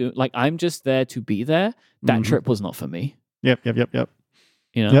what I'm doing. Like, I'm just there to be there. That trip was not for me. Yep. You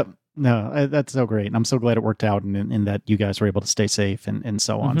know? Yep. No, that's so great. And I'm so glad it worked out and that you guys were able to stay safe and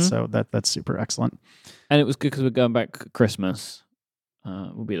so on. So that's super excellent. And it was good because we're going back Christmas.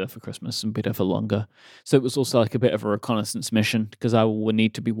 We'll be there for Christmas and be there for longer. So it was also like a bit of a reconnaissance mission because I will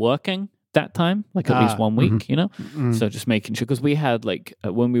need to be working that time, like at least 1 week, you know? So just making sure, because we had like,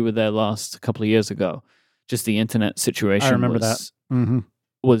 when we were there last couple of years ago, just the internet situation I remember that.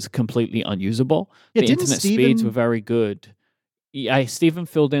 Was completely unusable. Yeah, the internet speeds were very good. Yeah, Stephen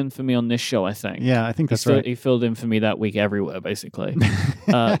filled in for me on this show, I think. Yeah, I think that's right. He filled in for me that week everywhere, basically.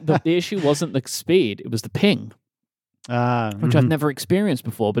 The issue wasn't the speed, it was the ping, which I've never experienced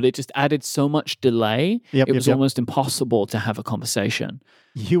before, but it just added so much delay. It was almost impossible to have a conversation.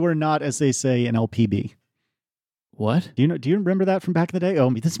 You were not, as they say, an LPB. What? Do you remember that from back in the day?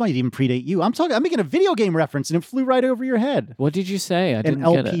 Oh, this might even predate you. I'm making a video game reference and it flew right over your head. What did you say? I didn't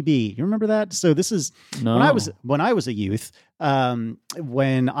get LPB. It. You remember that? So this is when I was a youth,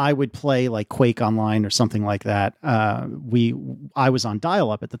 when I would play like Quake Online or something like that, I was on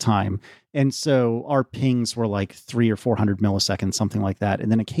dial-up at the time. And so our pings were like 300 or 400 milliseconds, something like that.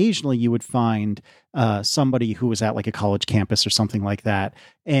 And then occasionally you would find somebody who was at like a college campus or something like that,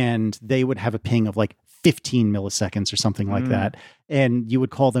 and they would have a ping of like 15 milliseconds or something like that. And you would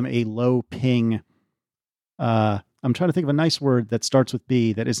call them a low ping. I'm trying to think of a nice word that starts with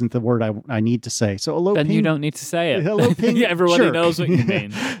B that isn't the word I need to say. So a low ping. Then you don't need to say it. A low ping. Yeah, everybody jerk. knows what you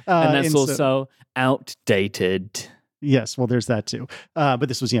mean. And that's also outdated. Yes, well, there's that too. But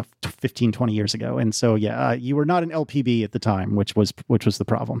this was 15, 20 years ago. And so, you were not an LPB at the time, which was the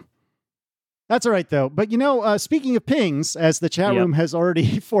problem. That's all right, though. But speaking of pings, as the chat room has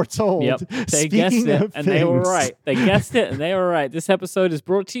already foretold, Yep. They guessed it, and they were right. They guessed it, and they were right. This episode is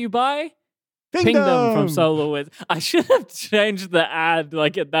brought to you by Pingdom from SolarWinds. I should have changed the ad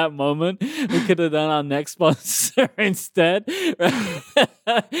like at that moment. We could have done our next sponsor instead.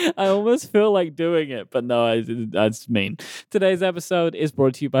 I almost feel like doing it, but no, that's mean. Today's episode is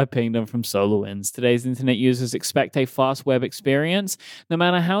brought to you by Pingdom from SolarWinds. Today's internet users expect a fast web experience. No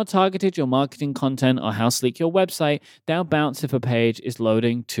matter how targeted your marketing content or how sleek your website, they'll bounce if a page is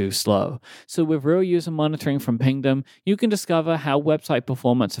loading too slow. So with real user monitoring from Pingdom, you can discover how website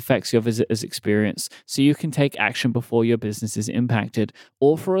performance affects your visitors' experience, so you can take action before your business is impacted,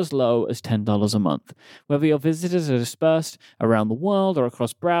 all for as low as $10 a month. Whether your visitors are dispersed around the world or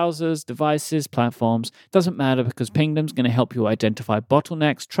across browsers, devices, platforms, doesn't matter, because Pingdom's going to help you identify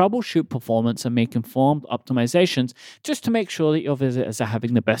bottlenecks, troubleshoot performance, and make informed optimizations just to make sure that your visitors are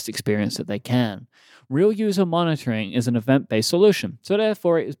having the best experience that they can. Real user monitoring is an event-based solution, so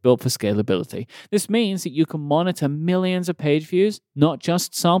therefore it is built for scalability. This means that you can monitor millions of page views, not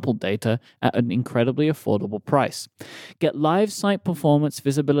just sample data, at an incredibly affordable price. Get live site performance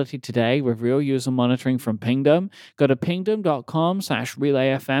visibility today with real user monitoring from Pingdom. Go to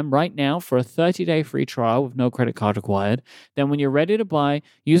pingdom.com/relayfm right now for a 30-day free trial with no credit card required. Then when you're ready to buy,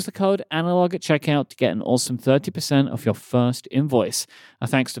 use the code analog at checkout to get an awesome 30% off your first invoice.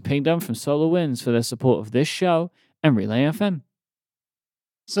 Thanks to Pingdom from SolarWinds for their support of this show and Relay FM.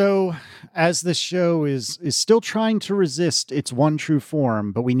 So, as this show is still trying to resist its one true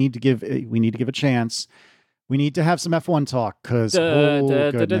form, but we need to give a chance. We need to have some F1 talk, because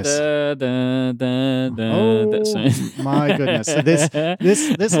goodness, my goodness,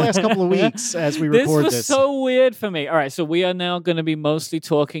 this last couple of weeks as we record this was so weird for me. All right, so we are now going to be mostly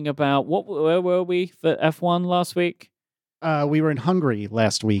talking about where were we for F1 last week? We were in Hungary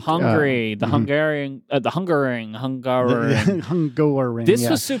last week. Hungary. This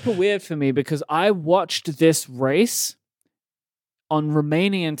was super weird for me because I watched this race on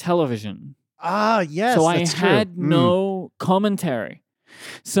Romanian television. Yes. So I had no commentary.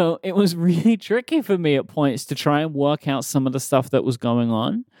 So it was really tricky for me at points to try and work out some of the stuff that was going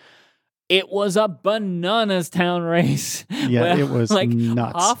on. It was a bananas town race. Yeah, it was like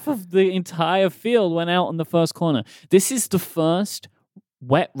nuts. Half of the entire field went out on the first corner. This is the first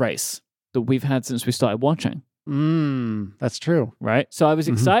wet race that we've had since we started watching. That's true. Right? So I was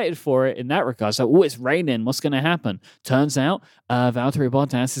excited for it in that regard. So, it's raining. What's going to happen? Turns out Valtteri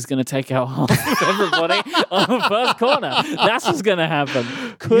Bottas is going to take out half of everybody on the first corner. That's what's going to happen.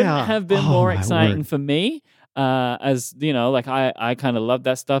 Couldn't have been more exciting for me. As you know, like I kind of love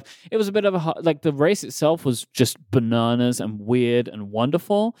that stuff. It was a bit of the race itself was just bananas and weird and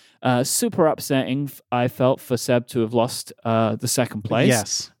wonderful. Super upsetting, I felt, for Seb to have lost the second place.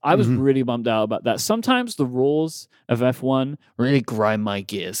 Yes. I was really bummed out about that. Sometimes the rules of F1 really grind my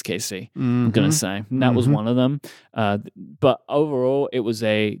gears, Casey. I'm going to say. And that was one of them. But overall, it was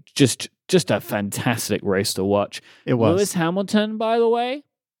just a fantastic race to watch. It was. Lewis Hamilton, by the way.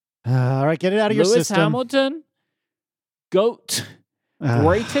 All right, get it out of your system. Lewis Hamilton, GOAT,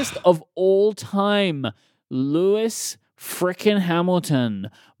 greatest of all time. Lewis frickin'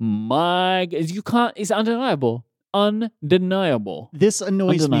 Hamilton. It's undeniable. Undeniable. This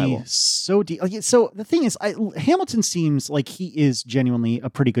annoys me so deep. So the thing is, Hamilton seems like he is genuinely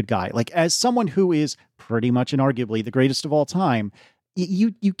a pretty good guy. Like, as someone who is pretty much and arguably the greatest of all time,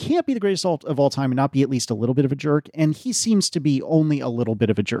 you can't be the greatest of all time and not be at least a little bit of a jerk. And he seems to be only a little bit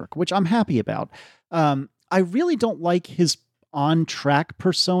of a jerk, which I'm happy about. I really don't like his on-track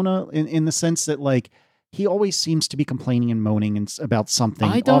persona in the sense that, like, he always seems to be complaining and moaning about something.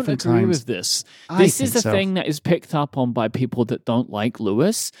 I don't agree with this. This is a thing that is picked up on by people that don't like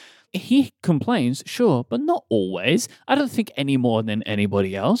Lewis. He complains, sure, but not always. I don't think any more than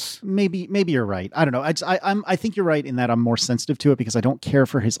anybody else. Maybe you're right. I don't know. I think you're right in that I'm more sensitive to it because I don't care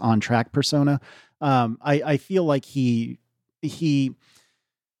for his on-track persona. I feel like he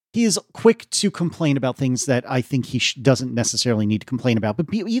is quick to complain about things that I think he doesn't necessarily need to complain about. But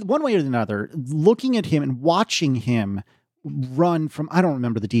one way or another, looking at him and watching him run from, I don't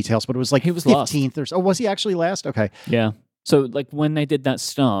remember the details, but it was like he was 15th last. Oh, was he actually last? Okay. Yeah. So, like, when they did that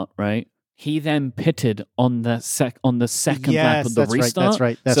start, right? He then pitted on the second lap of the restart. That's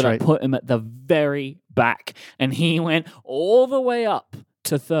right. That put him at the very back, and he went all the way up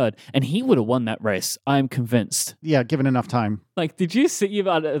to third, and he would have won that race. I'm convinced. Yeah, given enough time. Like, did you see?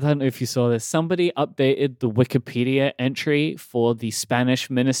 I don't know if you saw this. Somebody updated the Wikipedia entry for the Spanish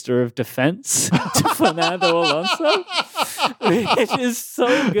Minister of Defense to Fernando Alonso, which is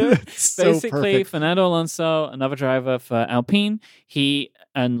so good. So basically, perfect. Fernando Alonso, another driver for Alpine, he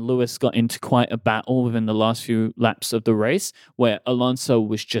and Lewis got into quite a battle within the last few laps of the race where Alonso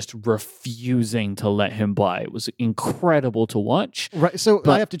was just refusing to let him by. It was incredible to watch. Right. So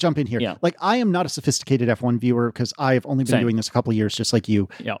I have to jump in here. Yeah. Like, I am not a sophisticated F1 viewer because I've only been doing this a couple of years, just like you.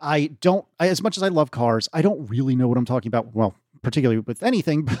 Yeah. As much as I love cars, I don't really know what I'm talking about. Well, particularly with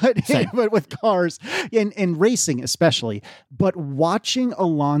anything, but with cars and racing especially. But watching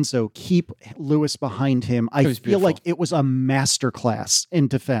Alonso keep Lewis behind him, I feel beautiful. like it was a masterclass in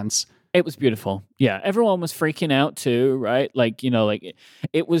defense. It was beautiful. Yeah, everyone was freaking out too, right? Like,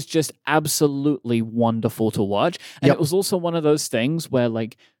 it was just absolutely wonderful to watch. And it was also one of those things where,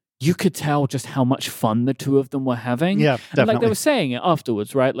 like, you could tell just how much fun the two of them were having. Yeah, definitely. And, like, they were saying it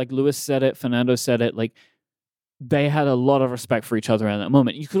afterwards, right? Like, Lewis said it, Fernando said it, like, they had a lot of respect for each other in that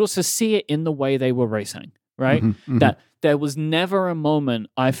moment. You could also see it in the way they were racing, right? That there was never a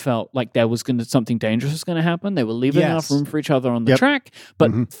moment I felt like there was something dangerous was going to happen. They were leaving enough room for each other on the track,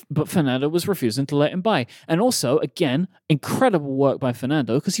 but Fernando was refusing to let him by. And also, again, incredible work by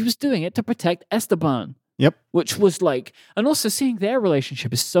Fernando because he was doing it to protect Esteban. Yep. Which was like, and also seeing their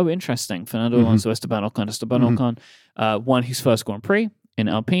relationship is so interesting. Fernando Alonso, Esteban Ocon won his first Grand Prix in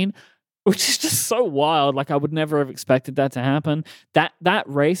Alpine, which is just so wild. Like, I would never have expected that to happen. That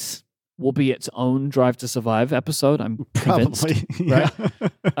race will be its own Drive to Survive episode, I'm convinced. Probably, yeah.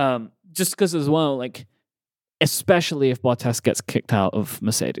 Right? Just because as well, like, especially if Bottas gets kicked out of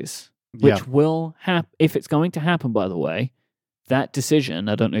Mercedes, which will happen. If it's going to happen, by the way, that decision,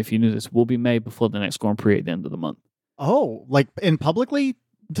 I don't know if you knew this, will be made before the next Grand Prix at the end of the month. Oh, like, and publicly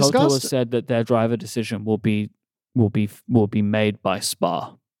discussed? Toto has said that their driver decision will be made by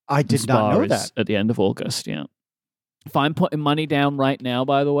Spa. I did not know that. At the end of August, yeah. If I'm putting money down right now,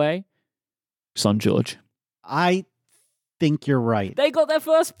 by the way, it's on George. I think you're right. They got their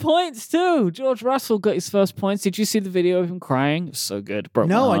first points too. George Russell got his first points. Did you see the video of him crying? It was so good. Broke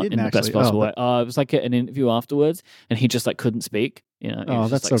No, my I heart didn't in the actually. best possible way. It was like an interview afterwards, and he just like couldn't speak.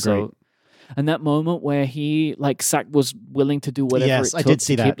 That's so great. And that moment where he was willing to do whatever it took did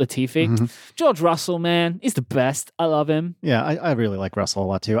see to that. keep Latifi. George Russell, man, he's the best. I love him. Yeah, I really like Russell a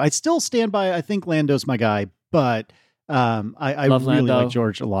lot too. I still stand by. I think Lando's my guy, but I really Lando. like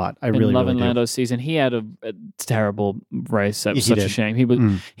George a lot. I And really loving really do. Lando's season. He had a terrible race. That was He such a did. shame.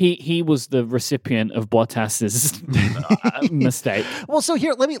 He was the recipient of Bottas's mistake. Well, so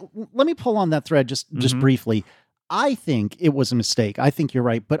here, let me pull on that thread just briefly. I think it was a mistake. I think you're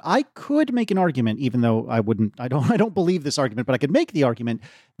right, but I could make an argument, even though I don't believe this argument, but I could make the argument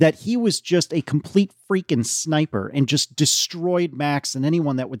that he was just a complete freaking sniper and just destroyed Max and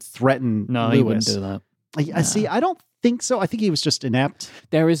anyone that would threaten Lewis. He wouldn't do that. I see. I don't think so. I think he was just inept.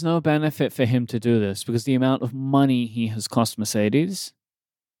 There is no benefit for him to do this because the amount of money he has cost Mercedes,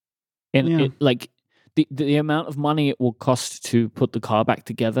 and the amount of money it will cost to put the car back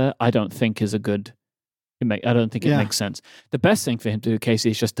together, I don't think is a good. I don't think it makes sense. The best thing for him to do,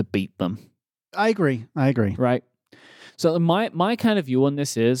 Casey, is just to beat them. I agree. Right. So my kind of view on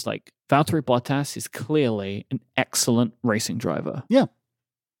this is like Valtteri Bottas is clearly an excellent racing driver. Yeah.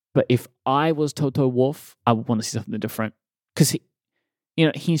 But if I was Toto Wolff, I would want to see something different because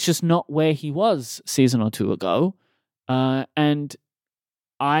he's just not where he was season or two ago. And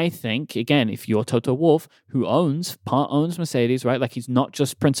I think, again, if you're Toto Wolff, who owns Mercedes, right? Like, he's not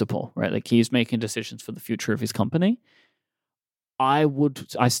just principal, right? Like, he's making decisions for the future of his company. I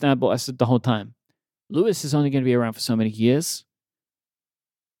stand by what I said the whole time. Lewis is only going to be around for so many years.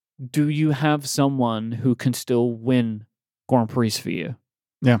 Do you have someone who can still win Grand Prix for you?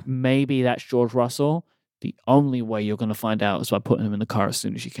 Yeah. Maybe that's George Russell. The only way you're going to find out is by putting him in the car as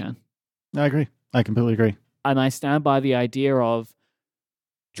soon as you can. I agree. I completely agree. And I stand by the idea of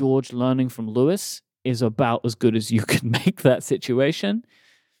George learning from Lewis is about as good as you can make that situation.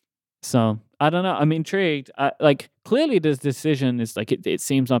 So I don't know. I'm intrigued. Clearly this decision is like, it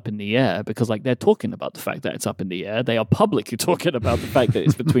seems up in the air because like they're talking about the fact that it's up in the air. They are publicly talking about the fact that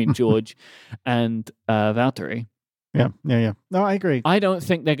it's between George and Valtteri. Yeah. No, I agree. I don't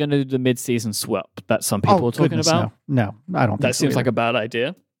think they're going to do the mid-season swap that some people are talking about. No, I don't think that so seems either. like a bad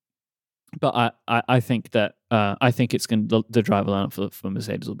idea. But I think that I think it's going to the driver lineup for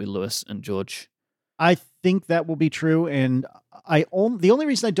Mercedes will be Lewis and George. I think that will be true, and the only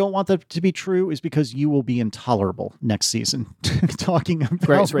reason I don't want that to be true is because you will be intolerable next season talking about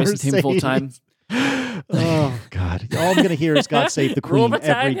greatest racing team full time. Oh God! All I'm going to hear is "God Save the Queen"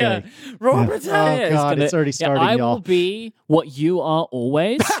 every day. Raw Britannia. Oh God! It's already starting, I y'all. will be what you are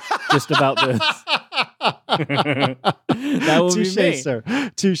always, just about this. That would be Touche, me. sir.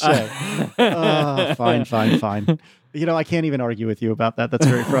 Touche. Fine. I can't even argue with you about that. That's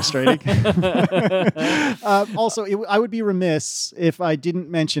very frustrating. Also, I would be remiss if I didn't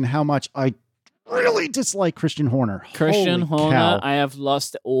mention how much I really dislike Christian Horner. Christian Holy Horner, cow. I have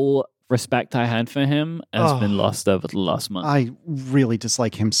lost all respect I had for him has been lost over the last month. I really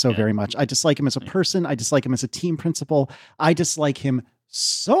dislike him so very much. I dislike him as a person. I dislike him as a team principal. I dislike him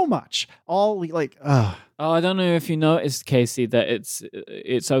so much. Oh, I don't know if you noticed, Casey, that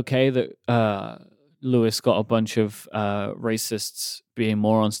it's okay that Lewis got a bunch of racists being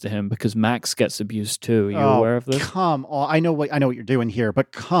morons to him because Max gets abused too. Are you aware of this? Come on. I know what you're doing here,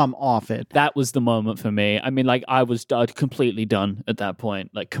 but come off it. That was the moment for me. I mean, like, I was completely done at that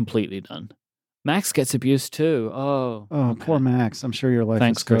point. Like, completely done. Max gets abused too. Oh, okay. Poor Max. I'm sure your life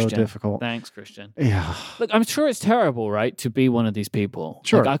is so Christian. difficult. Thanks, Christian. Yeah. Look, I'm sure it's terrible, right, to be one of these people.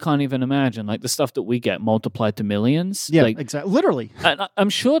 Sure. Like, I can't even imagine, like, the stuff that we get multiplied to millions. Yeah, like, exactly. Literally. and I'm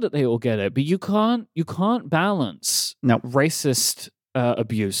sure that they all get it, but you can't balance racist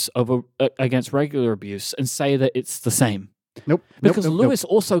abuse against regular abuse and say that it's the same. Nope. Because Lewis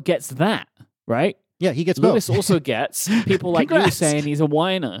also gets that, right? Yeah, he gets Lewis both. also gets people like you saying he's a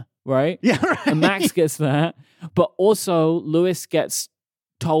whiner, right? Yeah, right. And Max gets that, but also Lewis gets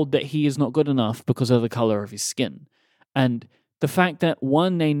told that he is not good enough because of the color of his skin. And the fact that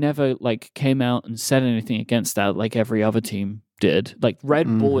they never like came out and said anything against that like every other team did. Like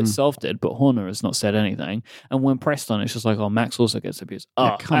Red Bull itself did, but Horner has not said anything. And when pressed on it, it's just like, oh, Max also gets abused.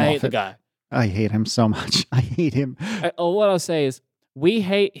 Oh, I hate the guy. I hate him so much. I hate him. What I'll say is, we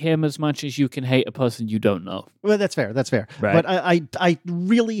hate him as much as you can hate a person you don't know. Well, that's fair. Right. But I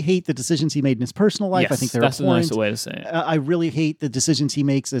really hate the decisions he made in his personal life. Yes, I think they're that's abhorrent. a nicer way to say it. I really hate the decisions he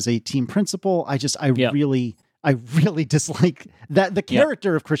makes as a team principal. I really dislike that the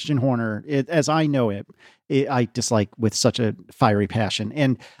character of Christian Horner, as I know it, I dislike with such a fiery passion.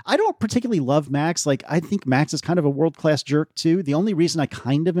 And I don't particularly love Max. Like, I think Max is kind of a world-class jerk too. The only reason I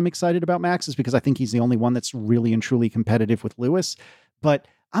kind of am excited about Max is because I think he's the only one that's really and truly competitive with Lewis. But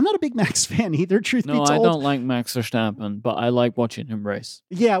I'm not a big Max fan either, truth be told. No, I don't like Max Verstappen, but I like watching him race.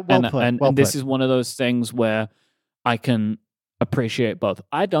 Yeah, well put. And this is one of those things where I can appreciate both.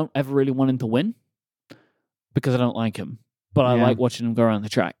 I don't ever really want him to win because I don't like him, but I like watching him go around the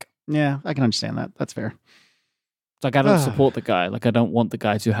track. Yeah, I can understand that. That's fair. Like, I don't support the guy. Like, I don't want the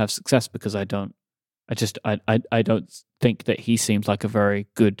guy to have success because I don't think that he seems like a very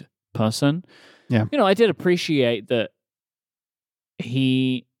good person. Yeah. I did appreciate that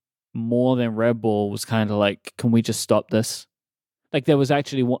he, more than Red Bull, was kind of like, can we just stop this? Like, there was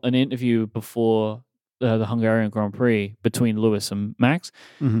actually an interview before the Hungarian Grand Prix between Lewis and Max.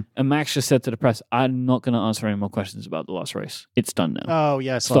 Mm-hmm. And Max just said to the press, I'm not going to answer any more questions about the last race. It's done now. Oh,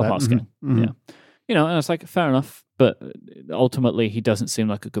 yeah. Stop asking. Mm-hmm. Yeah. And it's like, fair enough. But ultimately, he doesn't seem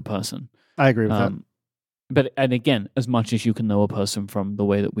like a good person. I agree with that. But, and again, as much as you can know a person from the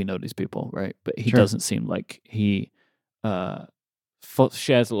way that we know these people, right? But he doesn't seem like he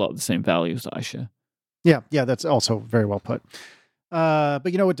shares a lot of the same values that I share. Yeah, that's also very well put. But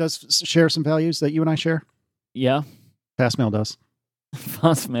it does share some values that you and I share. Yeah. Fast Mail does.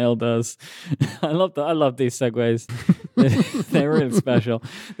 Fast Mail does. I love these segues. They're really special.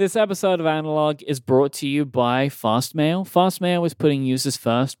 This episode of Analog is brought to you by Fastmail. Fastmail is putting users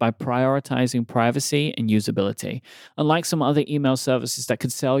first by prioritizing privacy and usability. Unlike some other email services that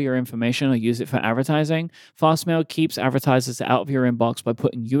could sell your information or use it for advertising, Fastmail keeps advertisers out of your inbox by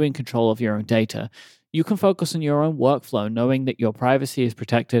putting you in control of your own data. You can focus on your own workflow, knowing that your privacy is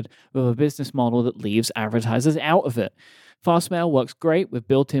protected with a business model that leaves advertisers out of it. Fastmail works great with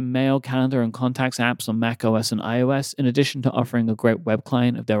built-in mail, calendar, and contacts apps on macOS and iOS, in addition to offering a great web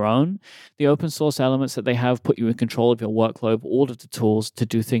client of their own. The open source elements that they have put you in control of your workload with all of the tools to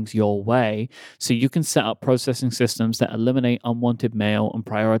do things your way, so you can set up processing systems that eliminate unwanted mail and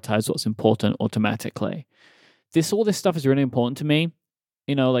prioritize what's important automatically. All this stuff is really important to me.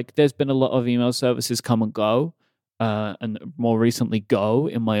 There's been a lot of email services come and go, and more recently Go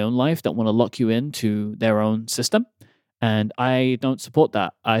in my own life that want to lock you into their own system. And I don't support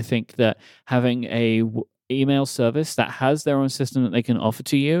that. I think that having a email service that has their own system that they can offer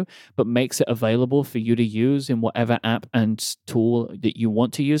to you, but makes it available for you to use in whatever app and tool that you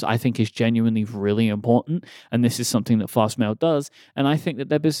want to use, I think is genuinely really important. And this is something that Fastmail does. And I think that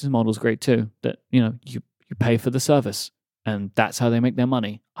their business model is great too, that, you pay for the service and that's how they make their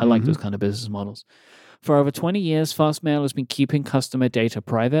money. I like those kind of business models. For over 20 years, Fastmail has been keeping customer data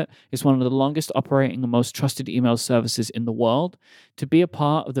private. It's one of the longest operating and most trusted email services in the world. To be a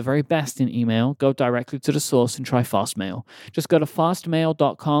part of the very best in email, go directly to the source and try Fastmail. Just go to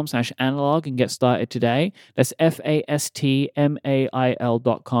fastmail.com/analog and get started today. That's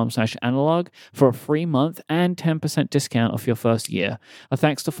fastmail.com/analog for a free month and 10% discount off your first year. A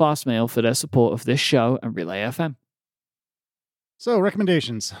thanks to Fastmail for their support of this show and Relay FM. So,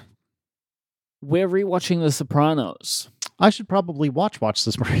 recommendations. We're rewatching The Sopranos. I should probably watch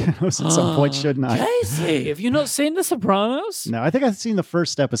The Sopranos at some point, shouldn't I? Casey, have you not seen The Sopranos? No, I think I've seen the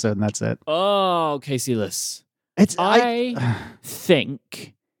first episode and that's it. Oh, Casey, listen. It's I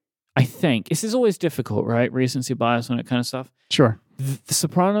think this is always difficult, right? Recency bias on that kind of stuff. Sure. The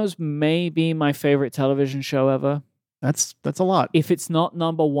Sopranos may be my favorite television show ever. That's a lot. If it's not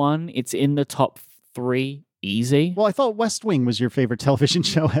number one, it's in the top 3 easy. Well, I thought West Wing was your favorite television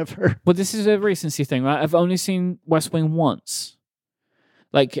show ever. Well, this is a recency thing, right? I've only seen West Wing once.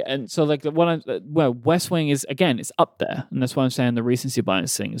 West Wing is, again, it's up there. And that's why I'm saying the recency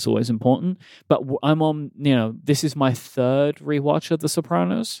bias thing is always important. But I'm on, this is my third rewatch of The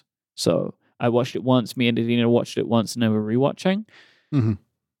Sopranos. So I watched it once. Me and Adina watched it once and then we're rewatching. Mm-hmm.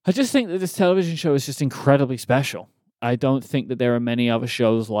 I just think that this television show is just incredibly special. I don't think that there are many other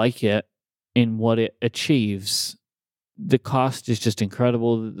shows like it in what it achieves. The cast is just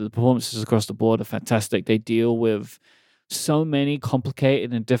incredible. The performances across the board are fantastic. They deal with so many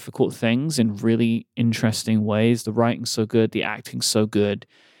complicated and difficult things in really interesting ways. The writing's so good. The acting's so good.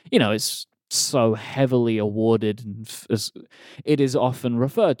 It's so heavily awarded. And it is often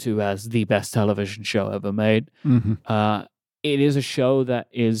referred to as the best television show ever made. Mm-hmm. It is a show that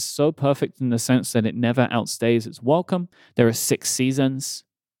is so perfect in the sense that it never outstays its welcome. There are 6 seasons.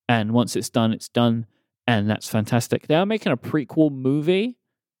 And once it's done, and that's fantastic. They are making a prequel movie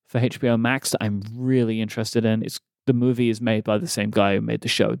for HBO Max that I'm really interested in. The movie is made by the same guy who made the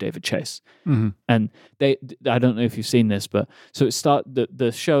show, David Chase. Mm-hmm. And I don't know if you've seen this, but so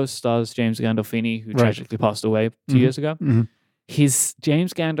the show stars James Gandolfini, who tragically passed away 2 years ago. Mm-hmm.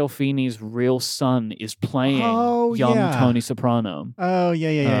 James Gandolfini's real son is playing young Tony Soprano. Oh,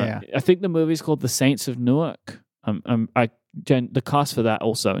 yeah. I think the movie's called The Saints of Newark. The cast for that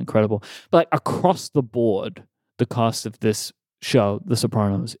also incredible. But across the board, the cast of this show, The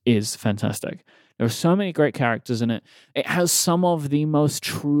Sopranos, is fantastic. There are so many great characters in it. It has some of the most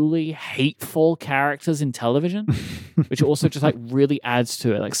truly hateful characters in television, which also just really adds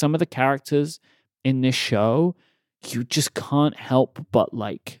to it. Like some of the characters in this show, you just can't help but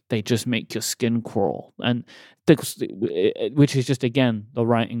they just make your skin crawl. And which is just, again, the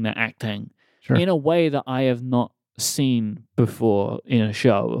writing, the acting, sure, in a way that I have not seen before in a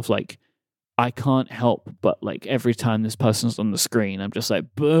show of I can't help but every time this person's on the screen, I'm just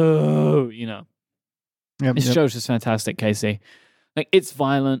boo, This show's just fantastic, Casey. It's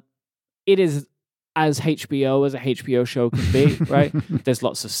violent. It is as HBO as a HBO show can be, right? There's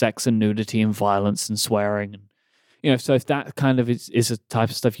lots of sex and nudity and violence and swearing and so if that kind of is a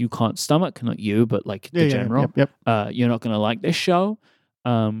type of stuff you can't stomach, not you, but the general, you're not going to like this show.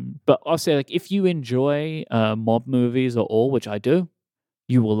 But I'll say if you enjoy mob movies or all, which I do,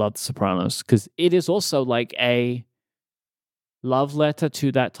 you will love The Sopranos because it is also a love letter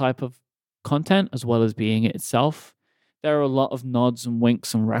to that type of content as well as being it itself. There are a lot of nods and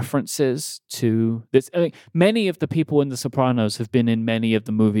winks and references to this. Many of the people in The Sopranos have been in many of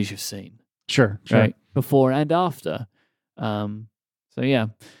the movies you've seen. Sure. Right? Before and after. So yeah.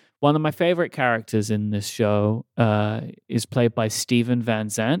 One of my favorite characters in this show is played by Steven Van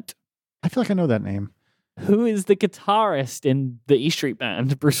Zandt. I feel like I know that name. Who is the guitarist in the E Street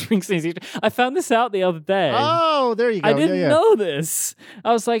Band, Bruce Springsteen's E Street. I found this out the other day. Oh, there you go. I didn't know this.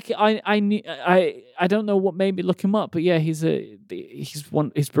 I was I don't know what made me look him up, but yeah, he's Bruce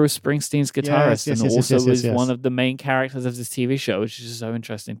Springsteen's guitarist, and also is one of the main characters of this TV show, which is just so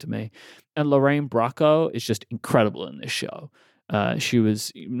interesting to me. And Lorraine Bracco is just incredible in this show. She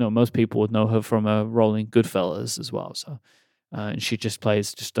was, most people would know her from a role in Goodfellas as well. So, and she just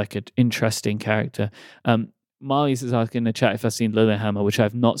plays just an interesting character. Marley's is asking in the chat if I've seen Lilyhammer, which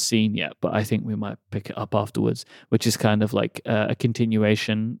I've not seen yet, but I think we might pick it up afterwards, which is kind of a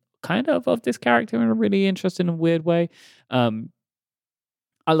continuation of this character in a really interesting and weird way. I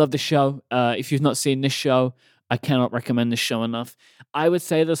love the show. If you've not seen this show, I cannot recommend this show enough. I would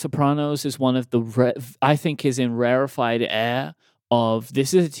say The Sopranos is one of I think is in rarefied air of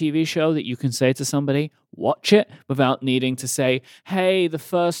this is a TV show that you can say to somebody, watch it without needing to say, hey, the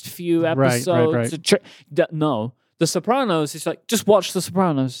first few episodes. Right. No, The Sopranos is just watch The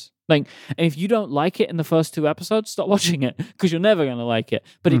Sopranos. Like, and if you don't like it in the first 2 episodes, stop watching it because you're never going to like it.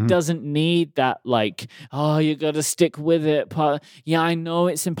 But it doesn't need that, like, oh, you got to stick with it. But yeah, I know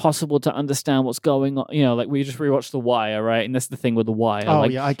it's impossible to understand what's going on. You know, like we just rewatched The Wire, right? And that's the thing with The Wire. Oh,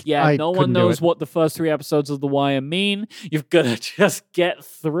 like, I no one couldn't do knows it. what the first 3 episodes of The Wire mean. You've got to just get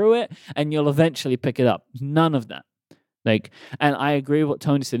through it and you'll eventually pick it up. None of that. Like, and I agree with what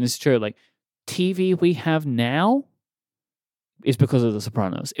Tony said. It's true. Like, TV we have now is because of The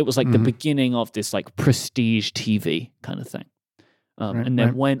Sopranos. It was like the beginning of this like prestige TV kind of thing. And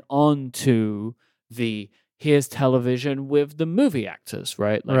then went on to the here's television with the movie actors,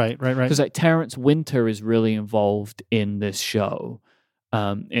 right? Like, right. Because like Terrence Winter is really involved in this show,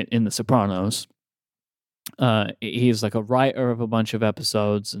 in The Sopranos. He's like a writer of a bunch of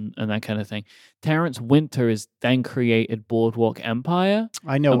episodes and that kind of thing. Terrence Winter is then created Boardwalk Empire.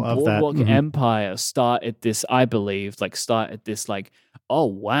 I know and of Boardwalk that. Empire started this, I believe, like, oh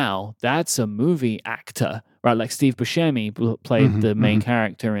wow, that's a movie actor, right? Like Steve Buscemi played the main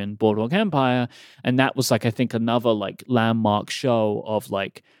character in Boardwalk Empire, and that was like I think another like landmark show of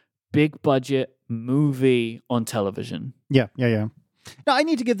like big budget movie on television. Yeah. Now, I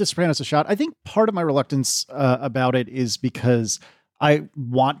need to give The Sopranos a shot. I think part of my reluctance about it is because I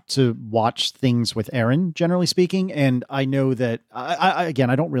want to watch things with Aaron, generally speaking. And I know that, again,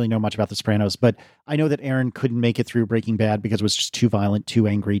 I don't really know much about The Sopranos, but I know that Aaron couldn't make it through Breaking Bad because it was just too violent, too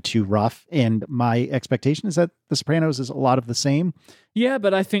angry, too rough. And my expectation is that The Sopranos is a lot of the same. Yeah,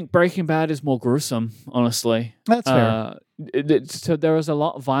 but I think Breaking Bad is more gruesome, honestly. That's fair. So there was a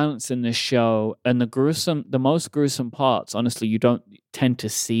lot of violence in this show, and the most gruesome parts, honestly, you don't tend to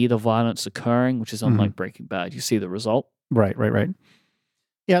see the violence occurring, which is unlike Breaking Bad. You see the result. Right.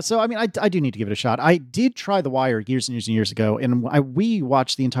 Yeah, so I mean, I do need to give it a shot. I did try The Wire years and years and years ago, and we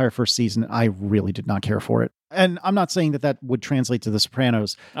watched the entire first season. I really did not care for it. And I'm not saying that would translate to The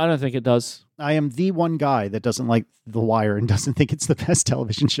Sopranos. I don't think it does. I am the one guy that doesn't like The Wire and doesn't think it's the best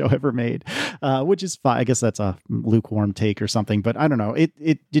television show ever made, which is fine. I guess that's a lukewarm take or something, but I don't know.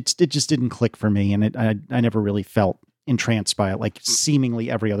 It just didn't click for me, and I never really felt entranced by it like seemingly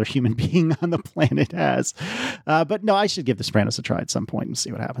every other human being on the planet has. But no, I should give The Sopranos a try at some point and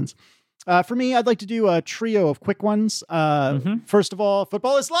see what happens. For me, I'd like to do a trio of quick ones. First of all,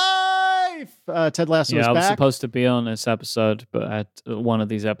 football is life. Ted Lasso is back. I was supposed to be on this episode, but at one of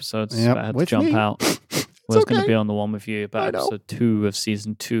these episodes, but I had to jump out. I was going to be on the one with you about episode 2 of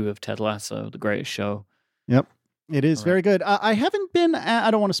season 2 of Ted Lasso, the greatest show. Yep. It is very good. I haven't been,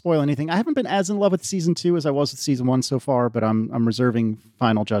 I don't want to spoil anything. I haven't been as in love with season 2 as I was with season 1 so far, but I'm reserving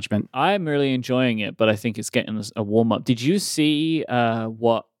final judgment. I'm really enjoying it, but I think it's getting a warm up. Did you see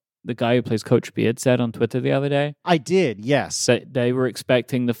what the guy who plays Coach Beard said on Twitter the other day? I did, yes. That they were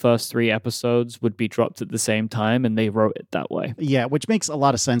expecting the first 3 episodes would be dropped at the same time, and they wrote it that way. Yeah, which makes a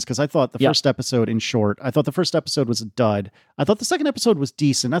lot of sense, because I thought the first episode, in short, I thought the first episode was a dud. I thought the second episode was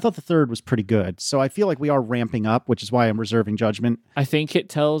decent. I thought the third was pretty good. So I feel like we are ramping up, which is why I'm reserving judgment. I think it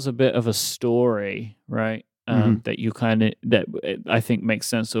tells a bit of a story, right? That you I think makes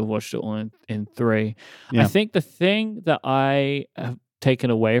sense to have watched it all in 3. Yeah. I think the thing that I have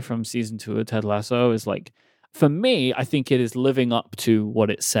taken away from season 2 of Ted Lasso is like, for me, I think it is living up to what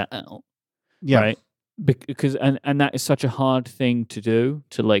it set out. Yeah. Right? Because and that is such a hard thing to do,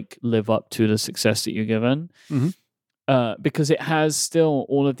 to like live up to the success that you're given. Because it has still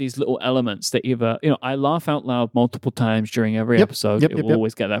all of these little elements that either, I laugh out loud multiple times during every episode. It will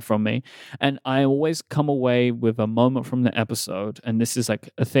always get that from me. And I always come away with a moment from the episode. And this is like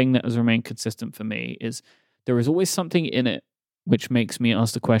a thing that has remained consistent for me, is there is always something in it which makes me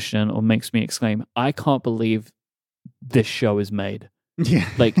ask the question or makes me exclaim, I can't believe this show is made. Yeah.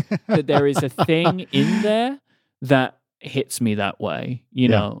 Like that there is a thing in there that hits me that way, you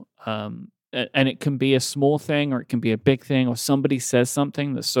know. And it can be a small thing or it can be a big thing, or somebody says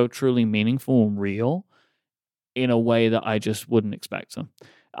something that's so truly meaningful and real in a way that I just wouldn't expect them.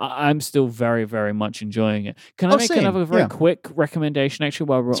 I'm still very, very much enjoying it. Can I make another very quick recommendation actually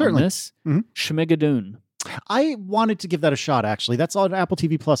while we're on this? Schmigadoon. I wanted to give that a shot, actually. That's on Apple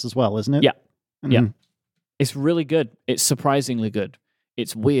TV Plus as well, isn't it? Yeah. Yeah. It's really good. It's surprisingly good.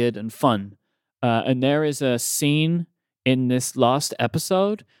 It's weird and fun. And there is a scene in this last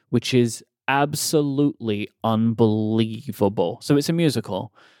episode which is absolutely unbelievable. So it's a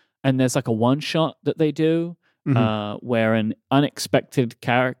musical. And there's like a one shot that they do where an unexpected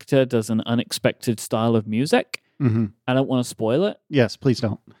character does an unexpected style of music. I don't want to spoil it. Yes, please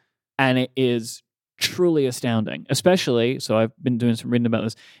don't. And it is truly astounding, especially, so I've been doing some reading about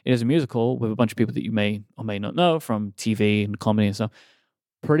this. It is a musical with a bunch of people that you may or may not know from TV and comedy and stuff.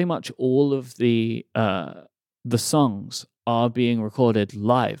 Pretty much all of the the songs are being recorded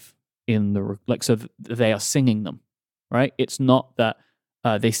live in the they are singing them, right? It's not that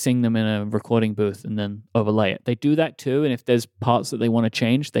they sing them in a recording booth and then overlay it. They do that too, and if there's parts that they want to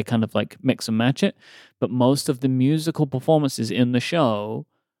change, they kind of like mix and match it. But most of the musical performances in the show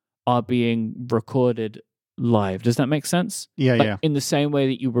are being recorded live. Does that make sense? Yeah, like, yeah. In the same way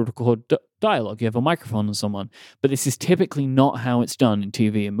that you would record dialogue, you have a microphone on someone. But this is typically not how it's done in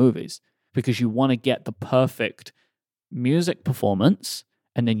TV and movies, because you want to get the perfect music performance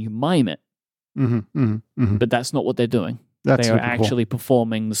and then you mime it. But that's not what they're doing. That's they are super cool. actually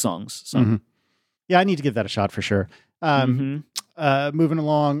performing the songs. So. Yeah, I need to give that a shot for sure. Moving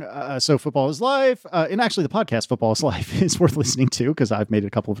along, so Football is Life, and actually the podcast Football is Life is worth listening to because I've made a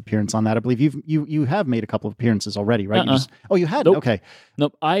couple of appearances on that. I believe you have made a couple of appearances already, right? You had? Nope. Okay.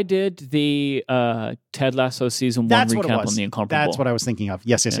 Nope. I did the Ted Lasso season 1 recap on The Incomparable. That's what I was thinking of.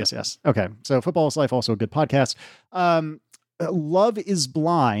 Yes. Okay. So Football is Life, also a good podcast. Love is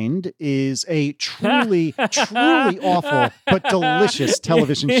Blind is a truly awful but delicious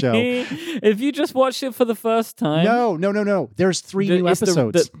television show. If you just watched it for the first time, no. There's 3 new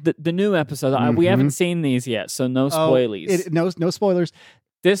episodes. The new episode. We haven't seen these yet, so no spoilies. No spoilers.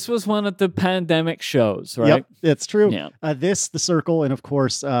 This was one of the pandemic shows, right? Yep, it's true. Yeah. This, The Circle, and of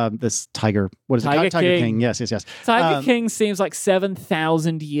course, this Tiger. What is it? Tiger King. Yes. Tiger King seems like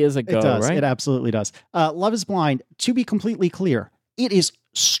 7,000 years ago, it does. right? It absolutely does. Love is Blind, to be completely clear, it is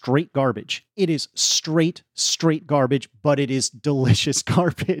straight garbage. It is straight garbage, but it is delicious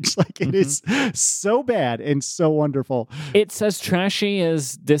garbage. Like, it is so bad and so wonderful. It's as trashy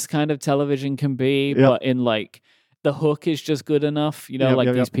as this kind of television can be, but in like... The hook is just good enough,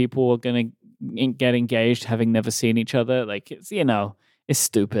 these people are going to get engaged having never seen each other. Like, it's, it's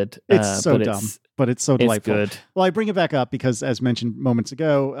stupid. It's so dumb, but it's so delightful. It's good. Well, I bring it back up because, as mentioned moments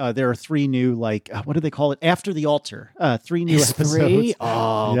ago, there are 3 new, what do they call it? After the Altar. 3 new episodes. 3?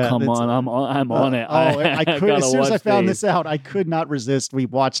 Oh, yeah, come on. I'm on it. I could, as soon as I found this out, I could not resist. We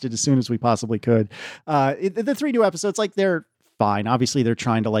watched it as soon as we possibly could. The 3 new episodes, they're fine. Obviously, they're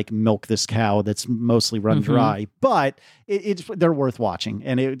trying to milk this cow that's mostly run dry, but they're worth watching,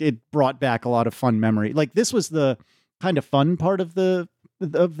 and it brought back a lot of fun memory. Like, this was the kind of fun part of the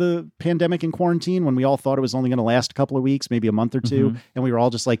pandemic and quarantine, when we all thought it was only going to last a couple of weeks, maybe a month or 2, and we were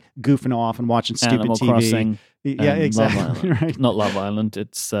all just goofing off and watching stupid Animal TV. Crossing. Yeah, exactly. Right. Not Love Island.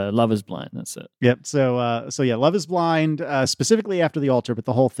 It's Love is Blind. That's it. Yep. So Love is Blind, specifically After the Altar, but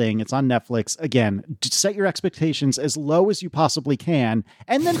the whole thing, it's on Netflix. Again, set your expectations as low as you possibly can,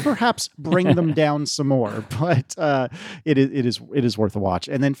 and then perhaps bring them down some more. But it is worth a watch.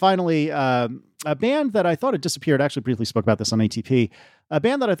 And then finally, a band that I thought had disappeared. I actually briefly spoke about this on ATP. A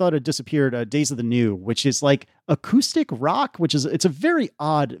band that I thought had disappeared, Days of the New, which is like acoustic rock, it's a very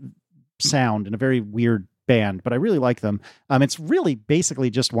odd sound and a very weird band, but I really like them. It's really basically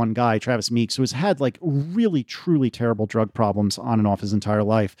just one guy, Travis Meeks, who has had really truly terrible drug problems on and off his entire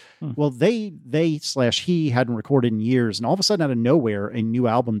life. Well, he hadn't recorded in years, and all of a sudden, out of nowhere, a new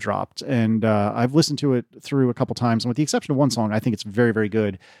album dropped, and I've listened to it through a couple times, and with the exception of one song, I think it's very, very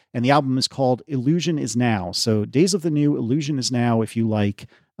good. And the album is called Illusion Is Now. So Days of the New, Illusion Is Now, if you like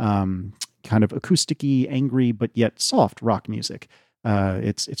kind of acousticy, angry, but yet soft rock music.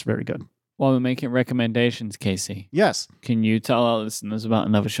 It's very good. While we're making recommendations, Casey. Yes. Can you tell our listeners about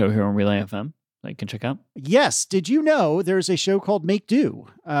another show here on Relay FM that you can check out? Yes. Did you know there's a show called Make Do,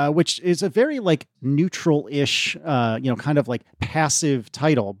 which is a very neutral-ish, kind of passive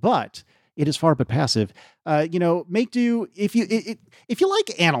title, but it is far but passive. Make Do, if you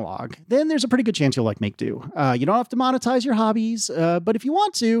like analog, then there's a pretty good chance you'll like Make Do. You don't have to monetize your hobbies, but if you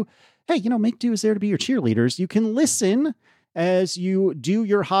want to, hey, Make Do is there to be your cheerleaders. You can listen as you do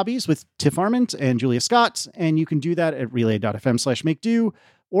your hobbies with Tiff Arment and Julia Scott, and you can do that at relay.fm/makedo,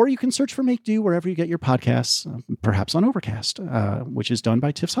 or you can search for Make Do wherever you get your podcasts, perhaps on Overcast, which is done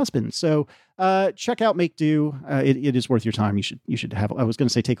by Tiff's husband. So check out Make Do. It is worth your time. You should have, I was going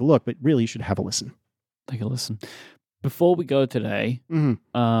to say take a look, but really you should have a listen. Take a listen. Before we go today,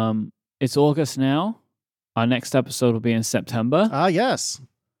 it's August now. Our next episode will be in September. Yes.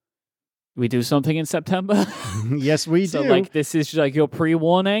 We do something in September. Yes, we do. So this is your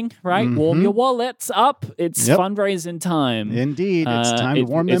pre-warning, right? Warm your wallets up. It's fundraising time. Indeed. It's time to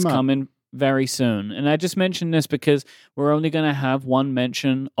warm them up. It's coming very soon. And I just mentioned this because we're only going to have one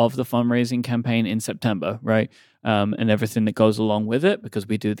mention of the fundraising campaign in September, right? And everything that goes along with it, because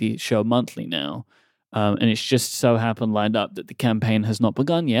we do the show monthly now. And it's just so happened lined up that the campaign has not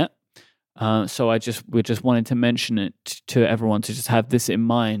begun yet. So we just wanted to mention it to everyone, to just have this in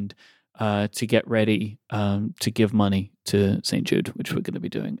mind. to get ready to give money to St. Jude, which we're going to be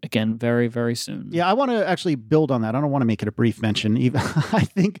doing again very, very soon. Yeah, I want to actually build on that. I don't want to make it a brief mention. Even I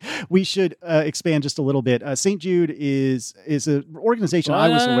think we should expand just a little bit. St. Jude is an organization I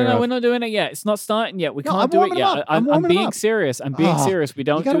was aware of. We're not doing it yet. It's not starting yet. We No, can't I'm do it warming yet. up. I'm being serious. I'm being serious. We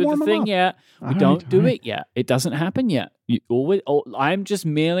don't gotta do warm the 'em thing up. yet. We All don't right, do all right. it yet. It doesn't happen yet. I'm just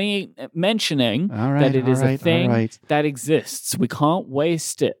merely mentioning All right, that it is all a right, thing all right. that exists. We can't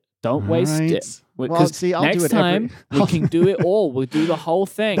waste it. Don't waste right. it. Well, Because see, I'll next do it time we can do it all. We'll do the whole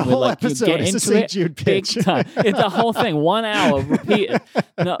thing. The We're whole like, you episode get is a into St. it Jude big pitch. time. It's the whole thing, 1 hour repeated.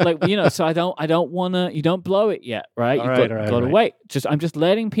 No, so I don't want to. You don't blow it yet, right? All You've right, got, all right, got to right. wait. I'm just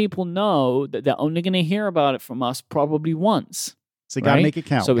letting people know that they're only going to hear about it from us probably once. So you got to right? make it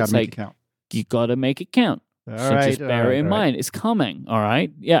count. So Got it's to make like, it count. You got to make it count. All So right, just all bear right, it in all right. mind. It's coming. All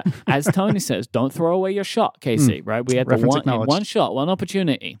right. Yeah. As Tony says, don't throw away your shot, Casey. Right. We had the Reference one acknowledged. one shot, one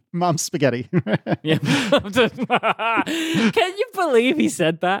opportunity. Mom's spaghetti. Yeah. Can you believe he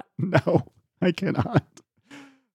said that? No, I cannot.